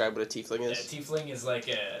you want to describe what a tiefling Yeah, is? tiefling is like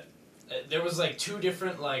a. There was like 2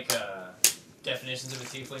 different like definitions of a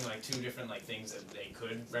tiefling, like 2 different like things that they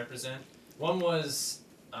could represent. One was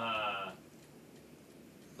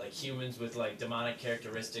like humans with like demonic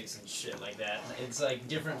characteristics and shit like that. It's like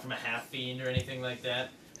different from a half fiend or anything like that.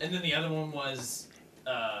 And then the other one was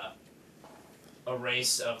a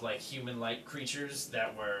race of like human-like creatures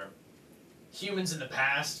that were humans in the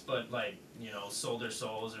past, but like, you know, sold their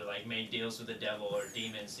souls or like made deals with the devil or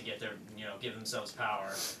demons to get their, you know, give themselves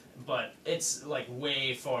power. But it's like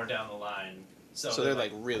way far down the line. So they're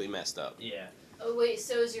like really messed up. yeah, Oh wait,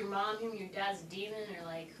 so is your mom him? Your dad's a demon, or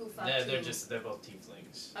like who fucked they're who? they're both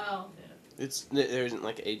tieflings. Oh. There isn't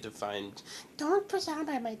like a defined. Don't push on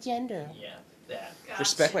by my gender. Yeah, that. Gotcha.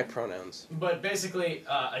 Respect my pronouns. But basically,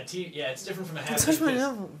 it's different from a half. Touch my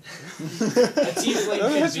because nipple. A tiefling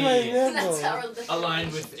Don't could touch my be nipple. That's how the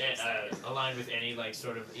aligned with any like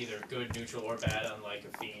sort of either good, neutral, or bad, unlike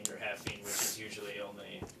a fiend or half fiend, which is usually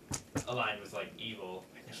only aligned with like evil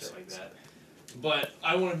and shit like that. But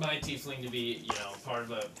I wanted my tiefling to be, part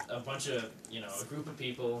of a bunch of, a group of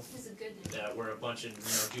people He's a good name. that were a bunch of,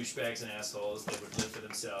 douchebags and assholes that would live for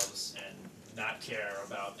themselves and not care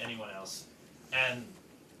about anyone else. And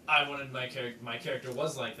I wanted my character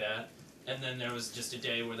was like that. And then there was just a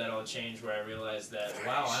day where that all changed, where I realized that,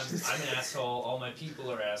 wow, I'm an asshole. All my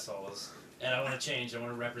people are assholes, and I want to change. I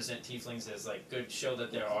want to represent tieflings as like good, show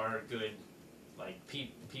that there are good, like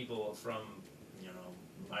people from,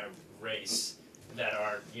 my race that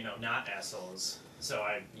are not assholes. So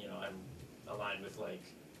I'm aligned with like,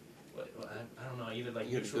 I don't know, either like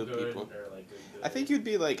You're neutral good good people. or like good. I think you'd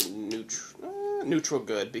be like neutral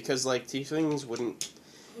good, because like tieflings wouldn't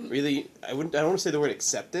really. I don't want to say the word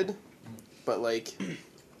accepted, but like.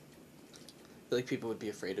 I feel like people would be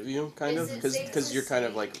afraid of you, kind Is of, it safe because to you're kind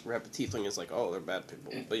of say- like tiefling is like, oh, they're bad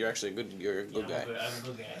people, but you're actually you're a good guy. I'm a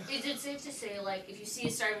good guy. Is it safe to say, like, if you see a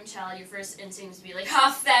starving child, your first instinct is to be like,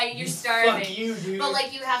 "Huff that, you're starving." Fuck you, dude. But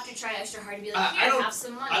like, you have to try extra hard to be like, I "Here, don't- have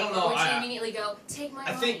some money." I don't know, Or would you I- immediately go, "Take my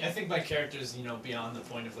I money"? think my character's beyond the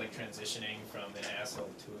point of like transitioning from an asshole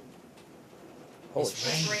to a. Holy It's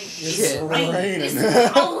raining. raining. It's raining.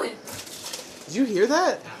 It's snowing. Did you hear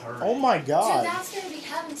that? Oh my Dude, god. that's gonna be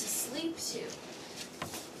heaven to sleep to.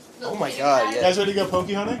 Oh my Peter God, Pan. You guys ready to go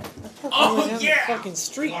pokey hunting? Oh, Down the yeah! fucking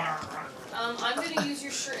street. I'm gonna use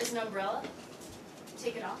your shirt as an umbrella.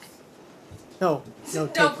 Take it off. No, No,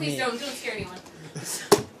 take please me. don't scare anyone.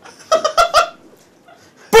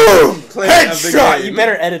 Boom! Play of the Headshot! game. You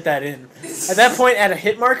better edit that in. At that point, add a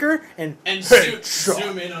hit marker and And headshot.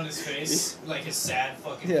 zoom in on his face, like his sad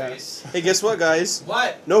fucking Yeah. face. Hey, guess what, guys?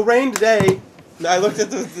 What? No rain today. I looked at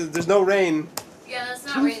there's no rain. Yeah, that's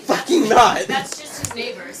not rain. Fucking not. That's just his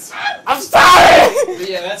neighbors. I'm sorry. But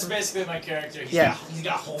yeah, that's basically my character. Yeah. He's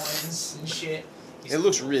got horns and shit. It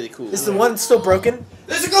looks really cool. Is the one still broken?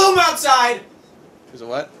 There's a gloom outside! Is it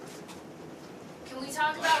what? Can we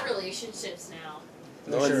talk about relationships now?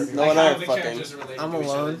 No Sure. one, no Like one how are the fucking. characters are related I'm to each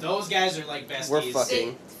other. alone. Those guys are like besties. We're fucking.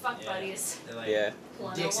 They fuck Yeah. buddies. They're like Yeah.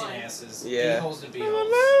 dicks and 101. asses. Yeah. B-holes to I'm B-holes.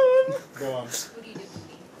 alone. Go on. What do you do?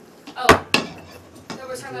 Oh. No,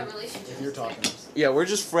 we're talking about relationships. If you're talking. Yeah, we're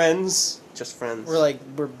just friends. Just friends.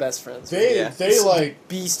 We're best friends. They Yeah. they like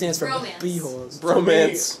B stands for Romance. beeholes.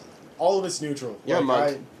 Bromance. all of it's neutral. You're a Like,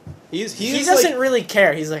 monk. I- He He's doesn't like really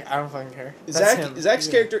care. He's like, I don't fucking care. That's him. Zach's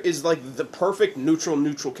Yeah. character is like the perfect neutral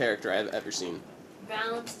character I've ever seen.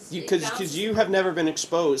 Balance. Because you have never been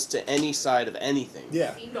exposed to any side of anything.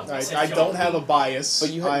 Yeah. You don't I don't have a bias. But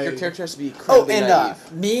you I, your character has to be Oh, incredibly and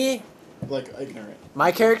naive. me, like ignorant.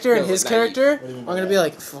 my character, and No, his naive. character, What do you mean I'm by gonna that? be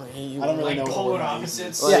like, "Fuck you." I don't really Like know polar what we're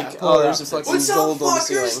opposites. Like, Yeah, oh, there's a opposites. fucking gold on the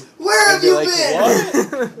ceiling. Where have you been?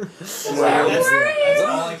 That's, Where that's are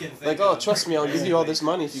all I can think Like, oh, of. trust me, I'll give you all this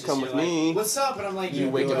money if you It's come just with you're like, me. What's up? And I'm like, You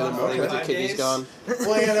you've wake been up in gone the for morning with like your 5 kidneys days? gone.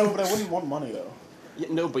 Well, yeah, no, but I wouldn't want money though. Yeah,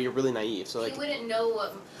 no, but you're really naive. So like, You wouldn't know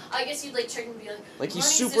what. I guess you'd like check and be like. Like, he's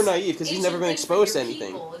 "Money's super this naive 'cause he's ancient never been thing for exposed your to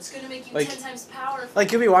anything." people. It's gonna make you Like- 10 times powerful.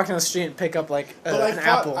 Like you'll be walking on the street and pick up like But an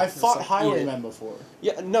apple. I and fought just, like, eat it. highwaymen before.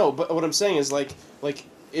 yeah, no, but what I'm saying is like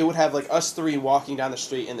it would have like us three walking down the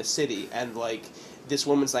street in the city, and like this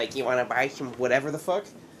woman's like, you want to buy some whatever the fuck,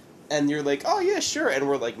 and you're like, oh yeah, sure, and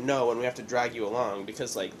we're like, no, and we have to drag you along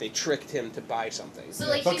because like they tricked him to buy something. So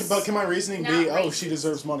like But, he's but can my reasoning not be, oh, she racist.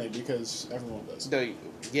 deserves money because everyone does? No,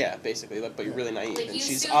 yeah, basically, like, but you're really naive, like and you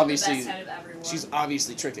she's assume obviously the best out of everyone. she's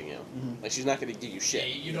obviously tricking you. Mhm. Like she's not gonna give you Yeah, shit.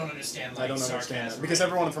 you don't understand like I don't understand sarcasm. that because or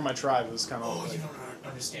everyone anything. from my tribe is kind of. Oh, you don't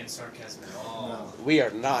understand sarcasm at all. No. We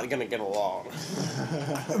are not gonna get along.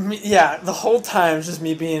 Yeah, the whole time it's just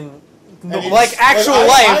me being And you like just- actual I-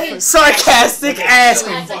 life, I- sarcastic I- ass.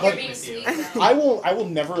 So it's like But- you're being sweet. though. I will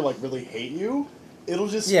never like really hate you. It'll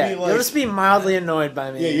just Yeah, be like you'll just be mildly annoyed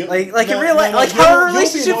by me. Yeah, you- like in no, real life, no, like you'll- how a you'll be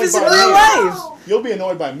relationship annoyed is in by real me. life. you'll be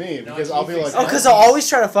annoyed by me No, because you I'll be fix like, that. Oh, because I'll always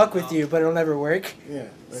try to fuck with you, but it'll never work. yeah.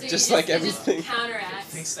 So Like, you Just like you everything. counteract.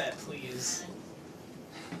 Fix that, please.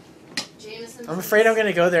 Jameson. I'm afraid I'm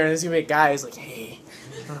gonna go there and there's gonna be a guy who's like, "Hey,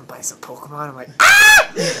 you wanna buy some Pokemon?" I'm like,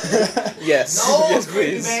 Yes, No, yes,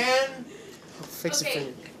 greedy please. man. "Fix it for Okay.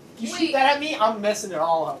 you." You shoot that at me, I'm messing it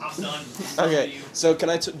all up. I'm done. Okay, so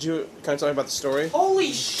can I tell you about the story? Holy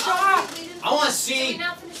Oh, shit! wait, we didn't I wanna finish- see- Did we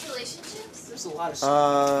not finish relationships? There's a lot of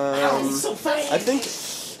stuff. so fast. I think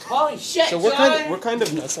Holy shit! so. We're kind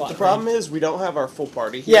of. That's a lot, The problem is we don't have our full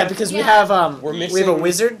party here. Yeah, because we Yeah. have We're we have a missing-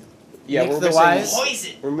 wizard. yeah, Nick we're the missing. Wise.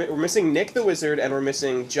 Poison. We're missing Nick the Wizard, and we're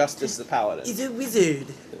missing Justice the Paladin. He's a wizard.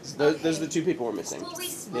 Those are the two people we're missing. Well, we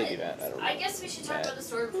split. Maybe that. I don't know. I guess we should talk That. about the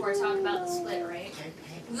story before I talk about the split, right?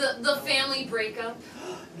 The family breakup.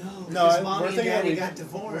 No, No, because I- mommy we're and thinking daddy we- got we're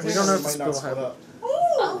divorced. We don't know if might this not will split happen. up.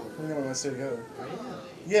 Oh. I think we might stay together.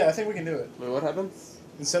 Yeah, I think we can do it. Wait, what happened?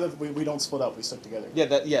 Instead of we don't split up, we stick together.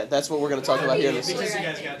 Yeah, that's what we're gonna talk about here in this. Because you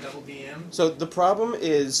guys got double DM. So the problem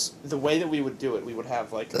is the way that we would do it. We would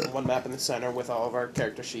have like one map in the center with all of our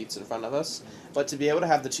character sheets in front of us. But to be able to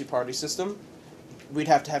have the 2-party system, we'd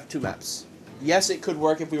have to have 2 maps. Yes, it could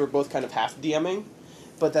work if we were both kind of half DMing,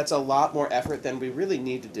 but that's a lot more effort than we really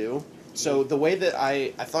need to do. So the way that I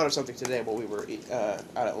thought of something today while we were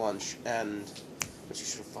out at lunch, and which you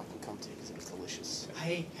should have fucking come to because it was delicious.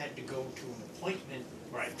 I had to go to an appointment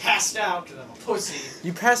where I passed out because I'm a pussy.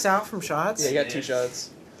 You passed out from shots? Yeah, you got 2 shots.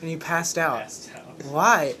 And you passed out. Passed out.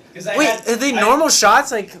 Why? 'Cause I Wait, had- are they I- normal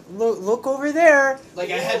shots? Like, look over there. Like,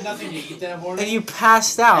 I had nothing to eat that morning. And you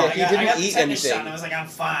passed out. Yeah, he didn't I got eat the tetanus anything. shot and I was like, I'm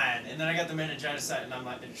fine. And then I got the meningitis shot and I'm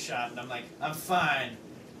like, I'm fine.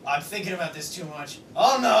 I'm thinking about this too much.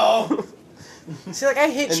 Oh no! See, like, I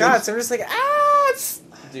hate And shots. I'm just like, ah! It's...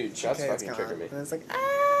 Dude, shots Okay, it's fucking gone. trigger me. And it's like, ah!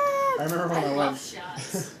 I remember when I I went. love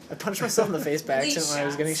shots. I punched myself in the face by Please accident when I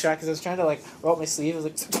was shots. getting shot because I was trying to, like, roll up my sleeve. I was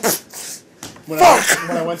like, When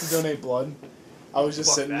I went to donate blood, I was just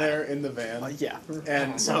Fuck sitting that. there in the van, yeah.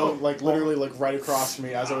 and Oh, someone no. like literally like right across from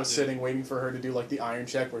me as I Oh, was dude. sitting waiting for her to do like the iron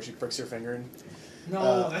check where she pricks your finger in.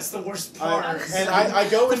 No, that's the worst part. And I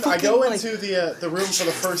go in, I go fucking, into the room for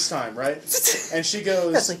the first time, right? And she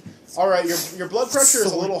goes, That's like, "All right, your blood pressure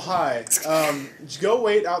is a little high. Go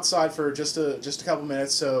wait outside for just a couple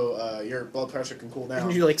minutes so your blood pressure can cool down."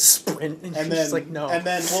 and you, like, sprint, and, And you're then, just like, no. and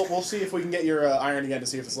then we'll see if we can get your iron again to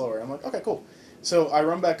see if it's lower. I'm like, okay, cool. So I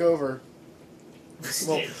run back over.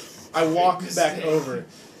 Well, I walk back over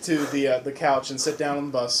to the couch and sit down on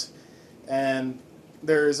the bus, and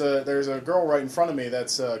there's a girl right in front of me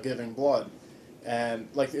that's giving blood, and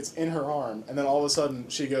like it's in her arm, and then all of a sudden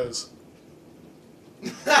she goes,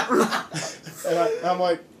 and I'm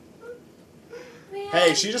like,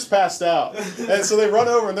 hey, she just passed out, and so they run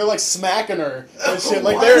over and they're like smacking her and shit,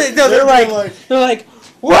 like they're they're like,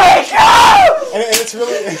 wake up! And it's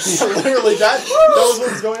really, it's literally that was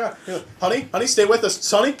what was going on. You're like, honey, stay with us,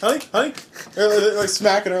 Sonny, honey. They're like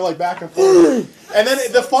smacking her like back and forth. And then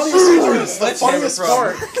the funniest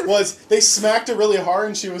part was they smacked her really hard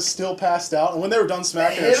and she was still passed out. And when they were done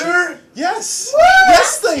smacking her, yes,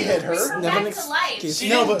 they hit her. Come Never back makes- to life. She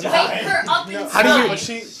No, didn't but- Wake die. her up No, inside. How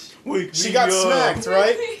do you- but she got smacked,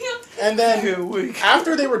 right? And then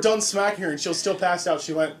after they were done smacking her and she was still passed out,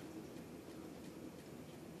 she went,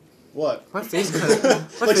 what? My face cut.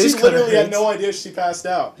 Like she literally had no idea she passed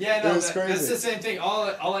out. Yeah, no, it was crazy. that's the same thing.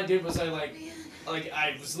 All I did was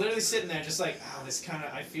I was literally sitting there just like, oh, this kind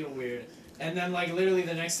of, I feel weird. And then like literally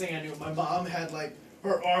the next thing I knew, my mom had like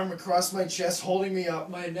her arm across my chest holding me up.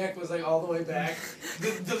 My neck was like all the way back.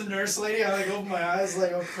 The nurse lady, I like opened my eyes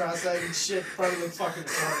like all cross-eyed and shit, probably looked fucking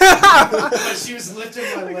retarded. But she was lifting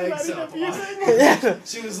my legs up.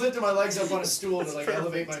 She was lifting my legs up on a stool to like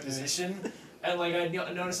elevate my position. And like I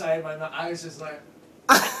noticed I had I was just like,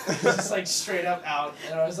 just like straight up out,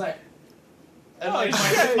 and I was like, and like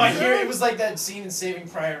my ear, it was like that scene in Saving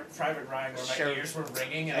Private Ryan where my ears were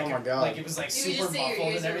ringing, and Oh my God. like it was like You would super just say your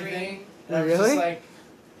muffled ears and were everything. ringing. And I was Really? just like,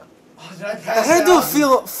 oh, did I pass That had to out?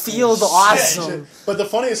 feel Shit. awesome. But the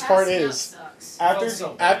funniest part Passing out is, sucks. after Felt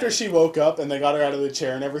so bad. after she woke up and they got her out of the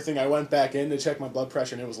chair and everything, I went back in to check my blood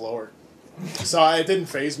pressure and it was lower. So it didn't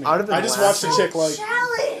faze me. I would've been I just watched the laughing. chick like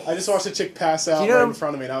Challenge. I just watched the chick pass out You know- right in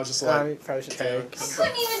front of me and I was just I like, probably should okay. I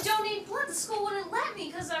couldn't even donate blood. The school wouldn't let me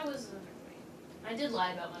because I was underweight. I did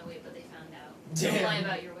lie about my weight, but they found out. Don't Damn. lie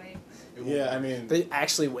about your weight. yeah, I mean, They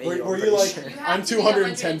actually weigh you. were I'm you pretty like, sure. You have I'm to be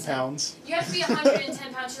 210 110. pounds. You have to be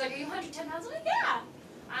 110 pounds. She's like, are you 110 pounds? I'm like, yeah.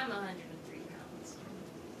 I'm 103 pounds.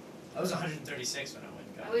 I was 136 when I went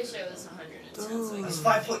and got I wish I was 110. So I was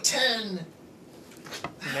I 5'10".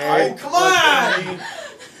 I- Come on!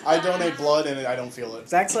 I donate blood and I don't feel it.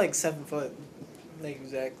 Zach's like 7 foot. Like,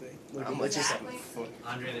 exactly. I'm like just Exactly.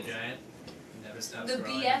 Andre the Giant never stops The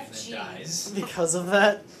growing BFG. and then dies. Because of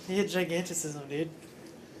that, he had giganticism, dude.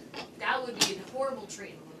 That would be a horrible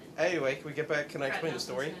trait in a woman. Anyway, can we get back? Can I explain the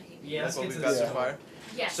story? Yeah, That's let's what get we've to got the so story. far.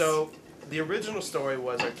 Yes. So, the original story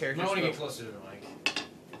was our You characters. might want to were- get closer to the mic.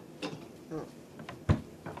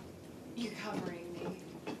 You're covering me.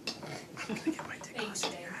 I'm gonna get my dick Thanks,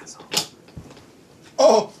 on babe. your asshole.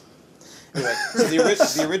 Oh! Anyway,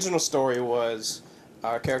 so the original story was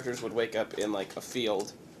our characters would wake up in like a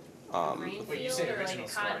field. Grain Wait, you field said or like original a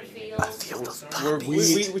cotton story. field. Field of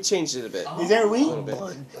We changed it a bit. Oh. Is there a wheat? A little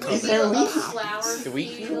bit. Is there a Field, wheat? flower The wheat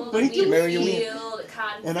field, field? Wheat wheat field? Remember your wheat? field,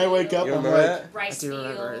 cotton And I wake field, up You and I'm remember like, that? rice I do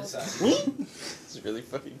remember field. it. wheat? It's really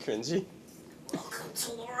fucking cringy. Welcome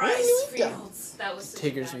to the rice fields. That was such a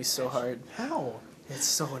Triggers bad me so impression. hard. How? It's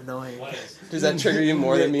so annoying. What is? Does that trigger you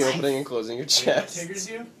more than me opening and closing your Wait, what chest? triggers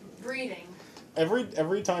you? Breathing.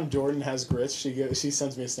 every time Jordan has grits, she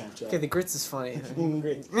sends me a Snapchat. Okay, the grits is funny.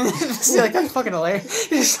 Great. See, like that's fucking hilarious.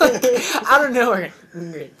 It's like out of nowhere.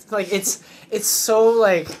 Grits. Like it's so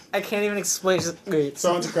like I can't even explain. It's just grits.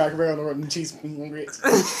 Someone's a Cracker Barrel on the road and cheese. Grits.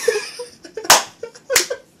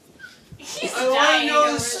 He's I want dying to know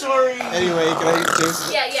over the story. Anyway, can I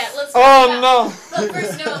just... Yeah, let's. Oh no! But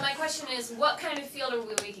first, Noah, my question is, what kind of field are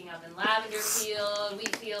we waking up in? Lavender field,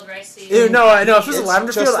 wheat field, rice field? Ew, no, I know. If it was a It's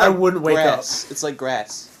lavender just field, I like wouldn't wake grass. It's like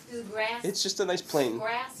grass. Is it grass? It's just a nice plain.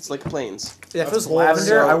 grass. It's like plains. up. Yeah, if it That's was boring. lavender,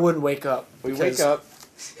 So- I wouldn't wake up. We because wake up.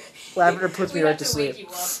 Lavender puts me We right have to to sleep. wake you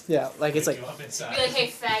up. Yeah, like it's Wake like you up inside. Be like, hey,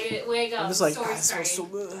 faggot, wake up. I'm just like Story I smell so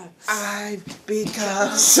starting. good. I've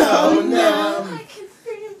become so numb. I can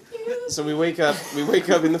feel you. So we wake up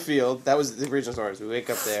in the field. That was the original story. We wake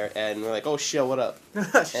up there and we're like, oh shit, what up?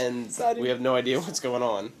 And Sorry. we have no idea what's going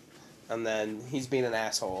on. And then he's being an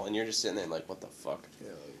asshole and you're just sitting there like, what the fuck?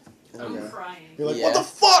 I'm Okay. crying. You're like, Yeah. what the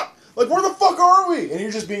fuck? Like, where the fuck are we? And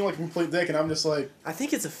you're just being like a complete dick, and I'm just like, I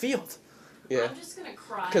think it's a field. Yeah. I'm just gonna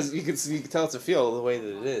cry. Because you can tell it's a field the way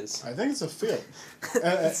that it is. I think it's a field.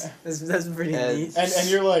 That's pretty And- neat. And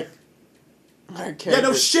you're like, Our yeah, characters,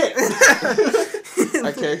 no shit.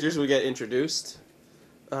 our characters will get introduced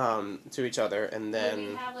to each other and Then we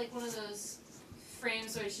then... have like one of those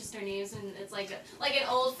frames where it's just our names and it's like an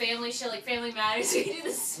old family show, like Family Matters. We do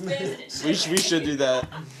the spin. And shit. We should do that.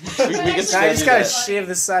 But we can actually, Now I schedule just gotta that. shave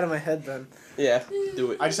this side of my head then. Yeah,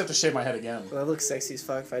 do it. I just have to shave my head again. Well, that looks sexy as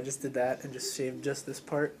fuck. If I just did that and just shaved just this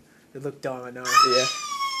part, it looked dumb. I know. Yeah.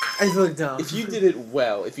 It looked dumb. If you did it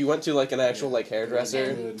well, if you went to like an actual like Yeah,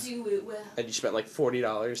 hairdresser do it well. and you spent like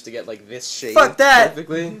 $40 to get like this shade Fuck that!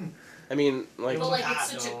 perfectly, I mean like But like God,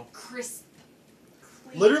 it's such no. a crisp.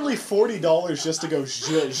 clean Literally look. $40 just to go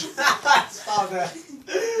zhuzh. Stop that.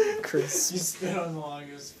 Chris. You spit on the log.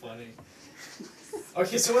 It was funny.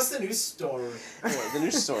 Okay, so what's the news story? the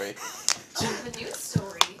news story. The news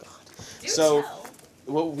story. Do So- tell.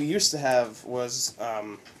 What we used to have was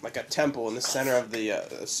like a temple in the center of the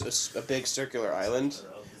a big circular island,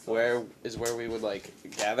 where we would like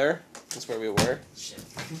gather. That's where we were. Shit.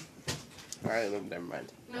 All right, never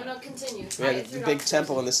mind. No, continue. We had a big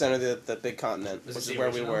temple in the center of the big continent, This which is is the where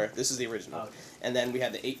we original? were. This is the original. Oh, okay. And then we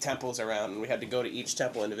had the 8 temples around, and we had to go to each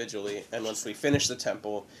temple individually. And once we finished the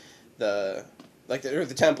temple, the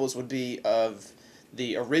temples would be of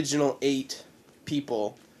the original 8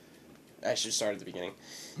 people. I should start at the beginning.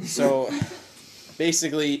 So,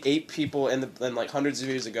 basically, 8 people and like hundreds of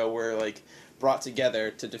years ago were like brought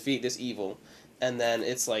together to defeat this evil, and then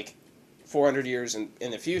it's like 400 years in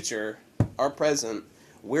the future, our present,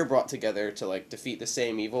 we're brought together to like defeat the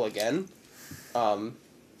same evil again. What?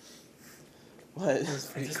 That's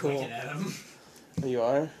I'm pretty just cool. looking at him. You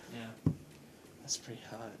are? Yeah. That's pretty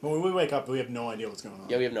hot. When we wake up, we have no idea what's going on.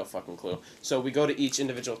 Yeah, we have no fucking clue. So we go to each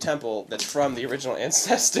individual temple that's from the original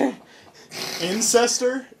ancestor.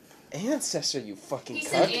 Ancestor? Ancestor, you fucking He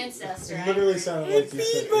said cunt. ancestor. It literally sounded like you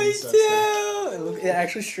said ancestor. It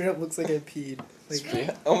actually straight up looks like I peed. Like,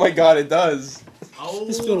 Yeah. Oh my god, it does. Oh.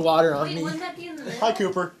 just spilled water on Wait, me. wouldn't that be in the middle? Hi,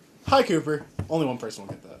 Cooper. Hi, Cooper. Only one person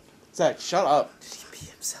will get that. Zach, shut up. Did he pee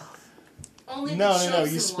himself? Only No, the no, no.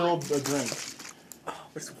 chosen You spilled one. a drink. Oh,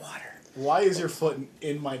 where's water? Why is your foot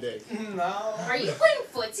in my dick? No. Are you playing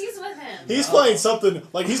footsies with him? He's playing something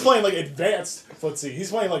like he's playing like advanced footsie. He's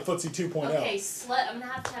playing like footsie 2.0. Okay, slut. I'm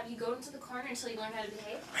gonna have you go into the corner until you learn how to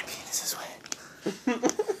behave. My penis is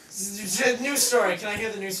wet. News story. Can I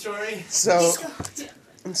hear the news story? So,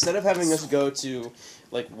 instead of having us go to,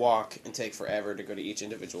 like, walk and take forever to go to each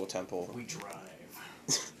individual temple, We drive.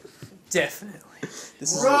 Definitely.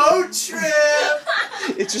 this is Road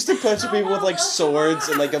trip. it's just a bunch of people with like swords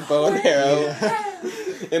and like a bow and arrow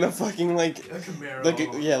Yeah. in a fucking like A Camaro.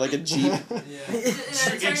 like a jeep. Yeah.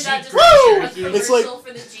 It turns out just Woo! a It's commercial like-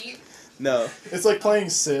 for the Jeep. No, It's like playing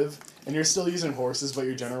Civ, and you're still using horses, but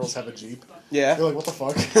your generals have a jeep. yeah, You're like, what the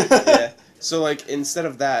fuck? yeah. So like instead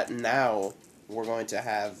of that, now we're going to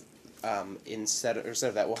have instead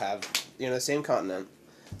of that we'll have the same continent,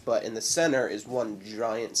 but in the center is one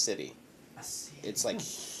giant city. I see. It's like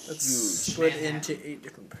That's huge. split Manhattan. into 8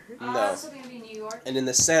 different parts. No. That's going to be New York. And in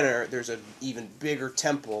the center, there's an even bigger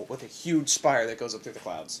temple with a huge spire that goes up through the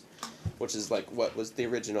clouds, which is like what was the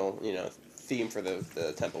original, theme for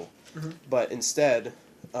the temple. Mhm. But instead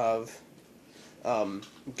of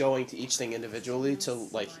going to each thing individually to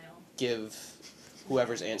like give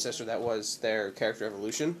whoever's ancestor that was their character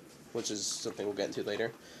evolution, which is something we'll get into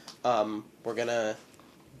later, we're gonna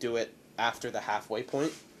do it after the halfway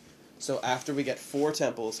point. So after we get 4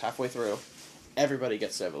 temples halfway through, everybody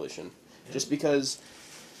gets their evolution. Just because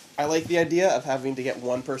I like the idea of having to get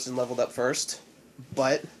one person leveled up first,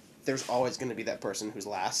 but there's always going to be that person who's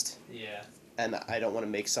last, Yeah. and I don't want to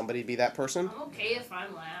make somebody be that person. I'm okay if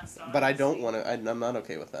I'm last. Honestly. But I don't want to. I'm not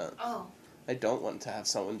okay with that. Oh. I don't want to have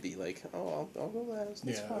someone be like, "Oh, I'll go last.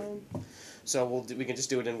 That's Yeah. fine." So we can just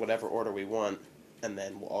do it in whatever order we want, and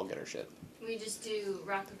then we'll all get our shit. We just do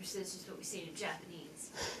rock paper scissors, but we say it in Japanese.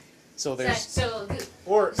 So there's So good.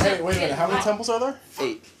 Or hey, wait a minute. How many temples are there?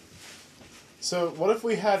 8. So what if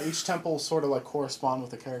we had each temple sort of like correspond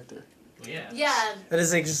with a character? Well, yeah. Yeah. That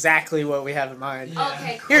is exactly what we have in mind. Yeah.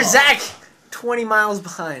 Okay. Cool. Here's Zach, 20 miles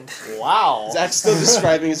behind. Wow. Zach's still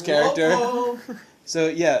describing his character. Whoa. So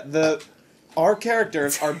yeah, our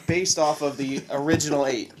characters are based off of the original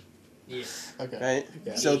 8, Yeah. Okay. right?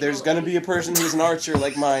 Yeah. So there's gonna be a person who's an archer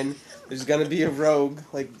like mine. There's gonna be a rogue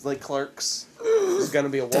like Clerks. There's gonna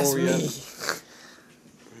be a That's warrior. me.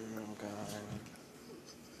 Oh god.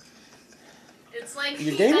 It's like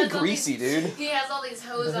You're he getting has all greasy, these, dude. He has all these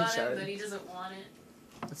hose on Sorry. him, but he doesn't want it.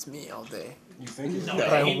 That's me all day. You think it's No. But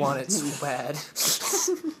I want it so bad.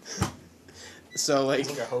 So like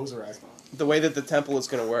like a hose rack? the way that the temple is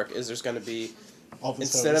gonna work is there's gonna be All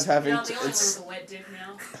this instead hose. of having No, I'm the only one it's with a wet dick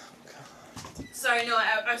now. Sorry, no,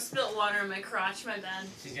 I spilled water in my crotch. My bad.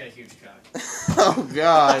 She's got a huge cock. oh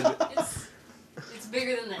god. It's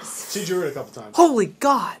bigger than this. She drew it a couple times. Holy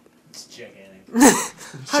God! It's gigantic.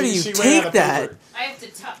 How do you She ran out take of that? paper. I have to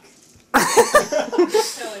tuck.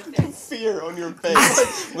 So it fits. Fear on your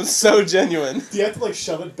face was so genuine. Do you have to like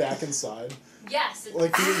shove it back inside? Yes, it's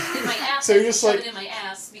Like, you- in my ass. so I you're have to just shove like- it in my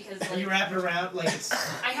ass because And you like wrap it around like it's.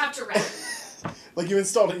 I have to wrap it. Like you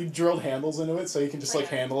installed it, you drilled handles into it, so you can just like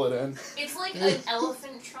Yeah. handle it in. It's like an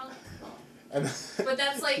elephant trunk, And but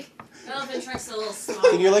that's like elephant trunk's a little smaller.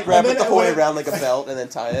 Can you like wrap And it then the whole way when- around like a belt and then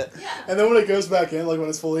tie it? Yeah. and then when it goes back in, like when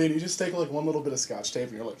it's fully in, you just take like one little bit of scotch tape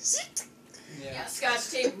and you're like, Yeah, scotch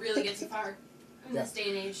tape really gets you far in Yeah. this day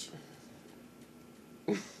and age.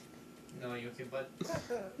 No, you okay, bud?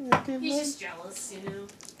 He's just jealous, you know.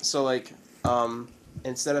 So like,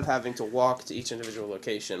 instead of having to walk to each individual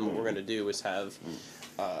location, what we're gonna do is have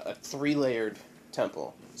a 3-layered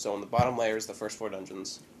temple. So on the bottom layer is the first 4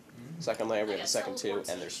 dungeons. Second layer we have Like the a second 2, and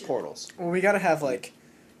there's teleportation. portals. Well, we gotta have like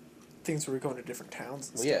things where we go into different towns.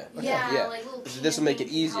 And Well, yeah. stuff. Yeah, yeah. like little This will make it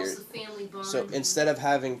camping, easier. helps the family bond. So instead of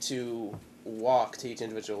having to walk to each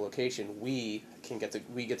individual location, we get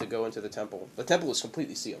to go into the temple. The temple is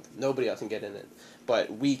completely sealed. Nobody else can get in it,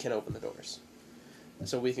 but we can open the doors.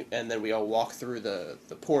 So we can, and then we all walk through the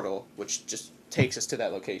portal, which just takes us to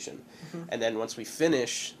that location. Mhm. And then once we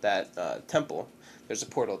finish that temple, there's a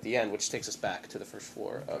portal at the end, which takes us back to the first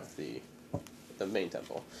floor of the main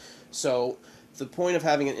temple. So the point of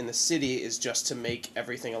having it in the city is just to make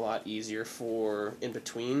everything a lot easier for in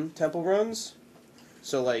between temple runs.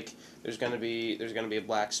 So like there's gonna be a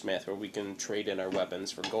blacksmith where we can trade in our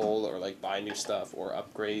weapons for gold or like buy new stuff or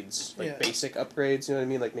upgrades, like Yeah. basic upgrades. You know what I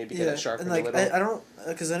mean? Like maybe get it sharpened and like a little. I don't,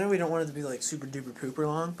 because I know we don't want it to be like super duper pooper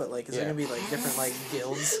long, but like is there Yeah. gonna be like different like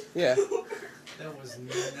guilds? Yeah, That was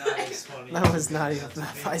not as funny. That was not even.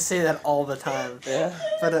 I say that all the time, yeah.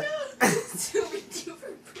 but Super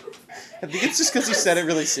duper poop. I think it's just because you said it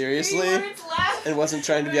really seriously and wasn't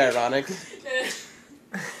trying to be ironic.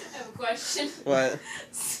 I have a question. What?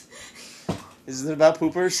 Is it about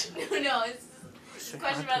poopers? No, it's a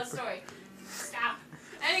question about a story. Stop.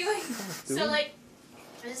 Anyway, so Dude. like,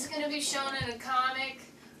 this is gonna be shown in a comic,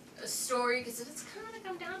 a story, because if it's comic,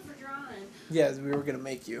 I'm down for drawing. yeah, we were gonna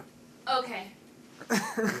make you. Okay.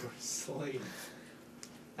 Slave.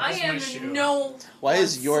 I That am was my shoe. no. Why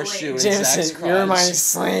is your slave. shoe in Zach's Jameson, you're my crotch?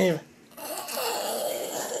 slave.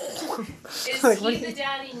 Is Like, he what do the you-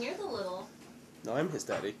 daddy and you're the little? No, I'm his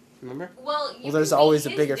daddy. Remember? Well, you Well, there's can be always a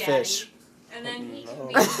his bigger daddy, fish. And then he can Oh,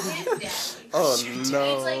 be no. his daddy. Oh It's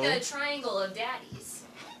no. like a triangle of daddies.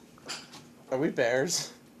 Are we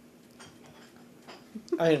bears?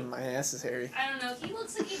 I mean, my ass is hairy. I don't know. He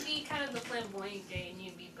looks like he'd be kind of the flamboyant gay, and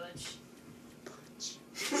you'd be butch.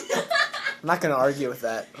 I'm not gonna argue with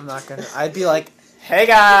that. I'm not gonna. I'd be like, "Hey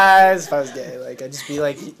guys," if I was gay. Like I'd just be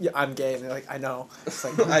like, "Yeah, I'm gay," and they're like, "I know." It's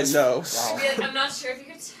like, I know. I'd be like, I'm not sure if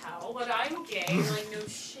you could tell, but I'm gay. You're like, no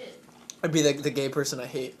shit. I'd be the gay person I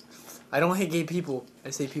hate. I don't hate gay people. I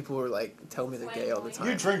say people who are like tell me they're gay all the You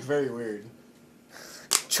time. drink very weird.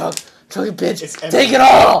 Chug it, bitch. It's Take empty. it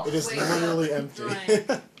all. It is Wait, literally empty.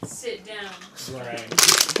 Brian. Sit down.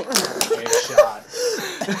 Great shot.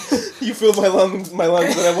 You filled my lungs, but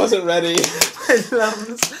I wasn't ready. My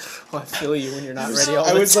lungs. Oh, I feel you when you're not ready all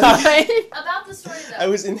I the was time. like- About the story though. I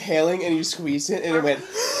was inhaling and you squeezed it and it went.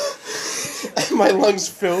 My lungs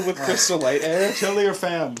filled with Crystal Light air. Kill your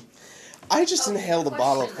fam. I just Okay, inhaled a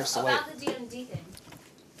bottle of question Crystal Light. about the DMD thing.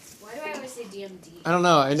 Why do I always say DMD? I don't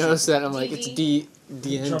know. I noticed that. I'm like, it's D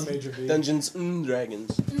Drum end. major B. Dungeons and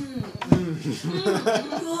Dragons.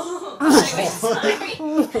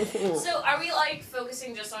 Anyway, so are we like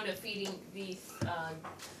focusing just on defeating the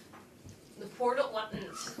portal? What?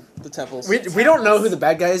 The temples. We don't know who the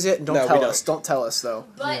bad guy is yet, and don't No, we tell don't. us. Don't tell us though,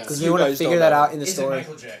 But because You we want to guys figure don't that know. out in the Is it story.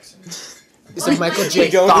 Michael Jackson? It's like Michael We J.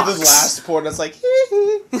 go Fox. into the last port, and it's like,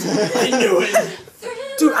 I knew it.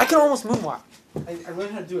 Dude, I can almost moonwalk. I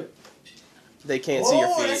learned how to do it. they can't see your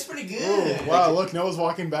Oh, that's feet. pretty Ooh, good. wow, look, Noah's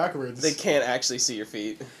walking backwards. They can't actually see your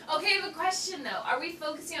feet. okay, but question though: are we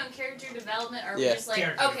focusing on character development, or are we Yeah. just like,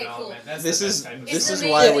 Character okay, cool? development. That's This the is- best type of this It's is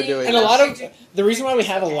story. why we're amazing. doing And a it. lot of the reason why we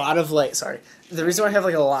have a lot of like, the reason why I have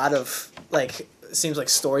like a lot of like seems like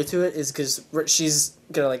story to it is because she's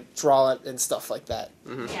gonna like draw it and stuff like that,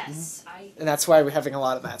 Yes, and that's why we're having a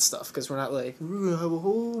lot of that stuff because we're not like we're gonna have a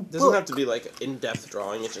whole. It doesn't book. have to be like in-depth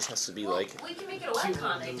drawing. It just has to be well, like, we can make it a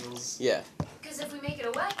webcomic. yeah, Because if we make it a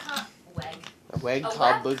a wag a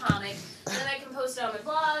comic. webcomic, then I can post it on my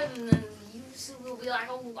blog, and then YouTube will be like,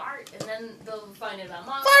 oh, art, and then they'll find it about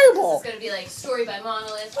Monolith. Fireball! It's gonna be like story by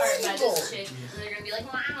Monolith, art by Fireball! this chick, and they're gonna be like,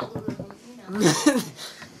 Monolith, you know.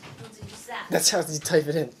 We'll do just that. That's how you type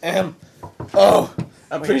it in. M. Oh.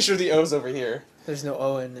 I'm pretty sure the O's over here. There's no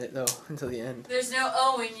O in it though until the end. There's no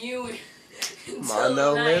O in you until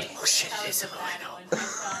Monolith? night. Oh shit! That There's was no a O bad in it. one. I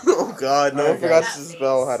thought. Oh God, no! I Alright, forgot guys. to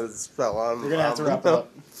spell how to spell. We're gonna have to wrap it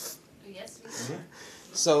up. Yes, we can.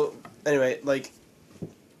 So anyway, like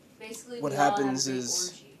Basically, What we all have a happens big is-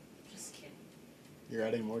 orgy. Just kidding. You're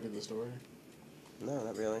adding more to the story? no,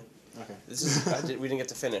 not really. Okay. This is we didn't get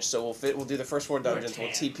to finish. So we'll do the first 4 dungeons. We'll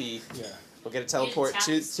TP. Yeah. We'll get a teleport tap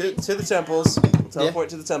to the the temples. We'll teleport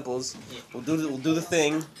to the temples. Yeah. We'll do the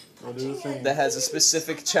thing We'll do the thing. that has a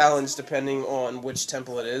specific challenge depending on which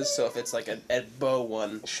temple it is. So if it's like an Ed Bow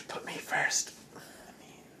one, You should put me first. I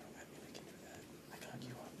mean, we can do that. I got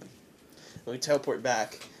you up. We teleport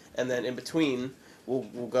back, and then in between, we'll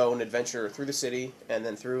go and adventure through the city, and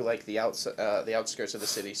then through like the outskirts of the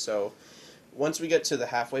city. So, once we get to the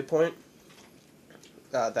halfway point,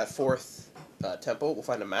 that 4th temple, we'll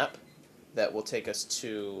find a map that will take us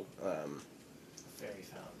to. Fairy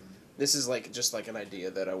fountain. This is like just like an idea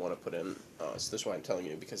that I want to put in. So this is why I'm telling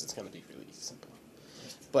you, because it's gonna be really simple.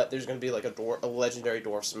 But there's gonna be like a legendary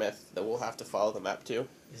dwarf smith that we'll have to follow the map to.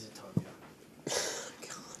 Is it Torbjorn?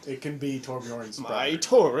 It can be Torbjorn's My brother.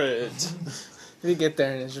 turret. We get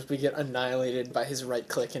there and it's just we get annihilated by his right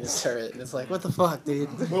click in his turret, and it's like, what the fuck, dude?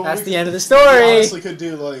 Well, That's we- the end of the He story. honestly could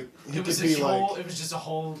do like he It was could be like it was just a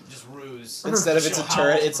whole ruse. Instead of it's a Show how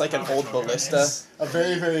turret, it's like an old overpowered Torbjorn ballista. is. a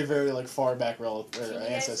very, very, very like far back relative Can or you guys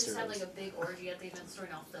ancestor. just have like a big orgy at the end of the story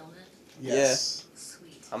and I'll film it? Yes.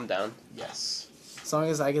 Sweet. I'm down. Yes. As long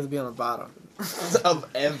as I get to be on the bottom. Of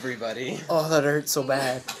everybody. Oh, that hurt so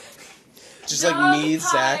bad. Just like Dog me,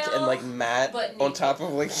 Zach, and pile, like Matt but on naked. top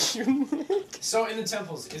of like your neck. So in the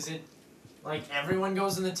temples, is it like everyone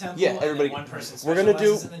goes in the temple? Yeah, and everybody- then one person we're gonna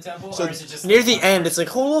specializes do- in the temple, so or is it just Near like the one end, person? it's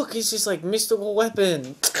like, oh look, he's just like mystical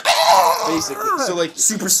weapon. Basically. So like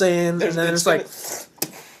Super Saiyan, and then it's like,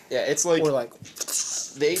 yeah, it's like we're like,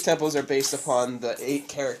 the 8 temples are based upon the 8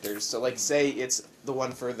 characters. So like say it's the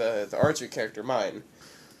one for the archery character, mine.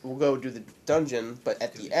 We'll go do the dungeon, but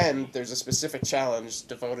at the end there's a specific challenge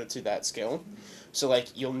devoted to that skill. So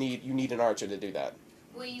like you need an archer to do that.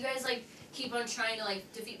 Will you guys like keep on trying to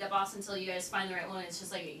like defeat that boss until you guys find the right one? It's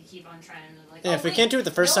just like you keep on trying and like. yeah, oh, if we wait, can't do it the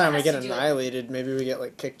first no one time, we has get to do it. annihilated. Maybe we get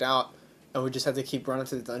like kicked out, and we just have to keep running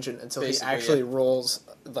through the dungeon until Basically, he actually rolls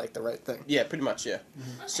like the right thing. Yeah, pretty much, yeah. Okay.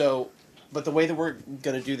 So, but the way that we're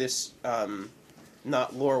gonna do this,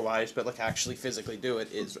 not lore-wise, but like actually physically do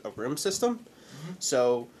it, is a room system.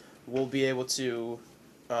 So we'll be able to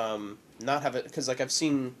not have it, because like I've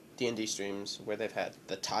seen D&D streams where they've had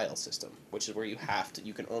the tile system, which is where you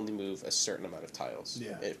can only move a certain amount of tiles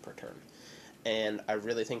per turn. And I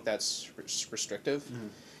really think that's restrictive.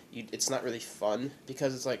 It's not really fun,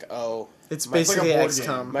 because it's like, oh, It's My- it's like a basically board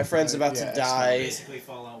XCOM. game. my friend's about Yeah, to XCOM. die. Basically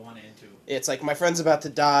Fallout 1 and 2. It's like my friend's about to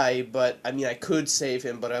die, but I mean I could save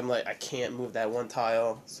him, but I'm like I can't move that one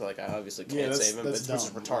tile, so like I obviously Yeah, can't that's- save him. that's It's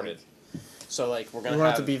just dumb. retarded. So like we're We gonna want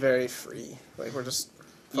it have to be very free. Like we're just.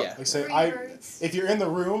 yeah Like say Free I birds. if you're in the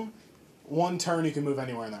room, one turn you can move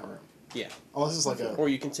anywhere in that room. Yeah. Unless it's like a or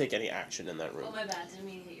you can take any action in that Oh room. my bad, didn't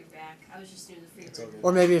mean to hit your back. I was just doing the free It's bird. okay.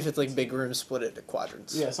 Or maybe if it's like big rooms, split it into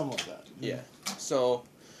quadrants. yeah, something like that. Yeah. So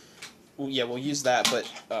we'll use that,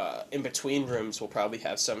 but in between rooms we'll probably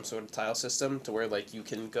have some sort of tile system to where like you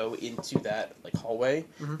can go into that like hallway,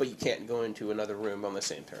 Mhm. but you can't go into another room on the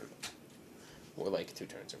same turn, or like 2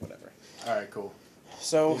 turns or whatever. All right, cool.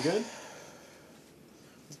 So You good?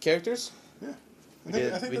 characters. I We think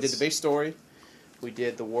did the that's- base story. We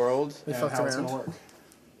did the world, We and fucked how it's around. gonna work.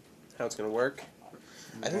 how it's gonna work.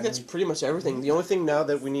 I think And that's pretty much everything. The only thing now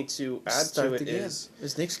that we need to add Start to it the game. is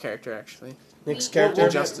It's Nick's character actually. Nick's We'll- character.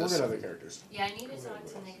 we'll Justice. get other characters. Yeah, I need to talk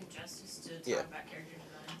to Nick and Justice to talk Yeah. about character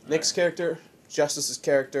design. Nick's character, Justice's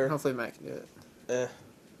character. Hopefully Matt can do it. Eh.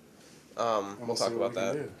 And We'll talk see what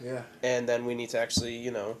about we that. can do. Yeah. And then we need to actually,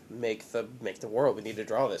 make the world. We need to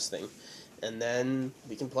draw this thing, and then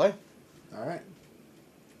we can play. All right,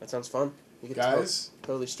 That sounds fun. We can guys.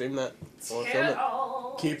 totally stream that or film it.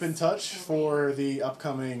 Keep in touch for the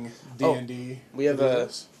upcoming D&D. We have a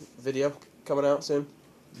videos. video coming out soon,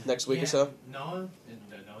 next week or so. No.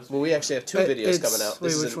 Well, we actually have two But videos it's- coming out. wait,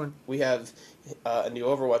 This is which an- one? We have a new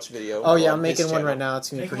Overwatch video. Oh yeah, on I'm his making one channel. right now. It's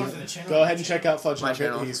gonna be Make one pretty. for the channel. Go ahead and check out Fudge My Nugget.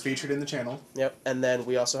 channel. He's featured in the channel. Yep, and then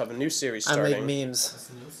we also have a new series I starting. make memes. What's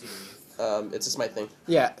the new series? It's just my thing.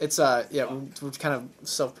 Yeah, it's we're kind of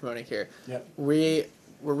self-promoting here. Yep. We're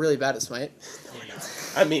really bad at Smite, Yeah.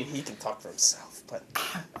 I mean, he can talk for himself, but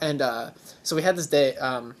and so we had this day.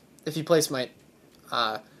 If you play Smite,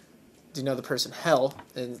 do you know the person Hell?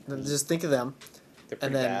 And then just think of them. they're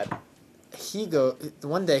pretty And then- bad.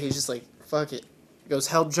 One day he's just like, fuck it. He goes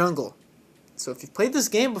Hell Jungle. So if you've played this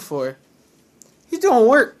game before, it don't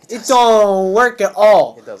work. It don't work at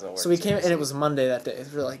all. It doesn't work. So we came, and seriously. it was Monday that day.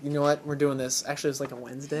 We were like, you know what? We're doing this. Actually, it was like a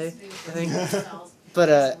Wednesday, I think.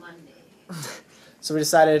 But But, so we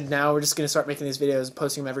decided now we're just going to start making these videos,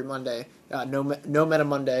 posting them every Monday. No Meta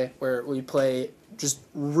Monday, where we play just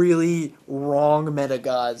really wrong meta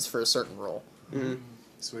gods for a certain role. Mhm.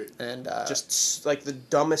 Sweet. And Just like the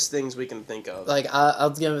dumbest things we can think of. like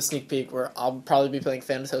I'll give him a sneak peek where I'll probably be playing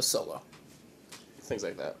Thanatos solo. Things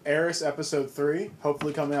like that. Eris episode 3,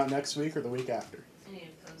 hopefully coming out next week or the week after. I need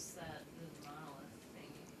to post that monolith thing.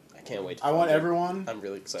 I can't wait. To I want find it. everyone I'm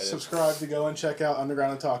really excited. subscribe to go and check out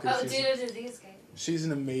Underground Otaku. Oh, dude, these guys. She's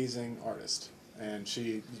an amazing artist, and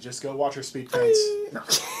you just go watch her speed paints. No.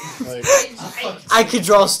 Like, I could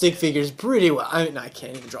draw stick figures pretty well. I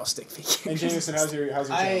can't even draw stick and figures. Jameson, how's your I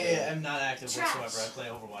channel? am not active Trash. whatsoever. I play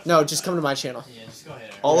Overwatch. No, just come to my channel. Yeah, just go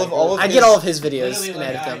ahead. All of I his, get all of his videos Literally, and like,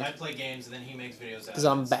 edit them I play games and then he makes videos. because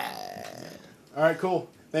I'm afterwards. bad. All right, cool.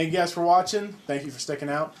 Thank you guys for watching. Thank you for sticking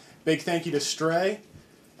out. Big thank you to Stray.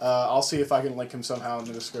 I'll see if I can link him somehow in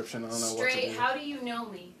the description. I don't know what to Straight, do. how do you know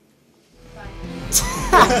me? Bye.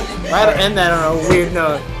 Why to end that on a weird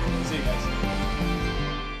note? See you guys.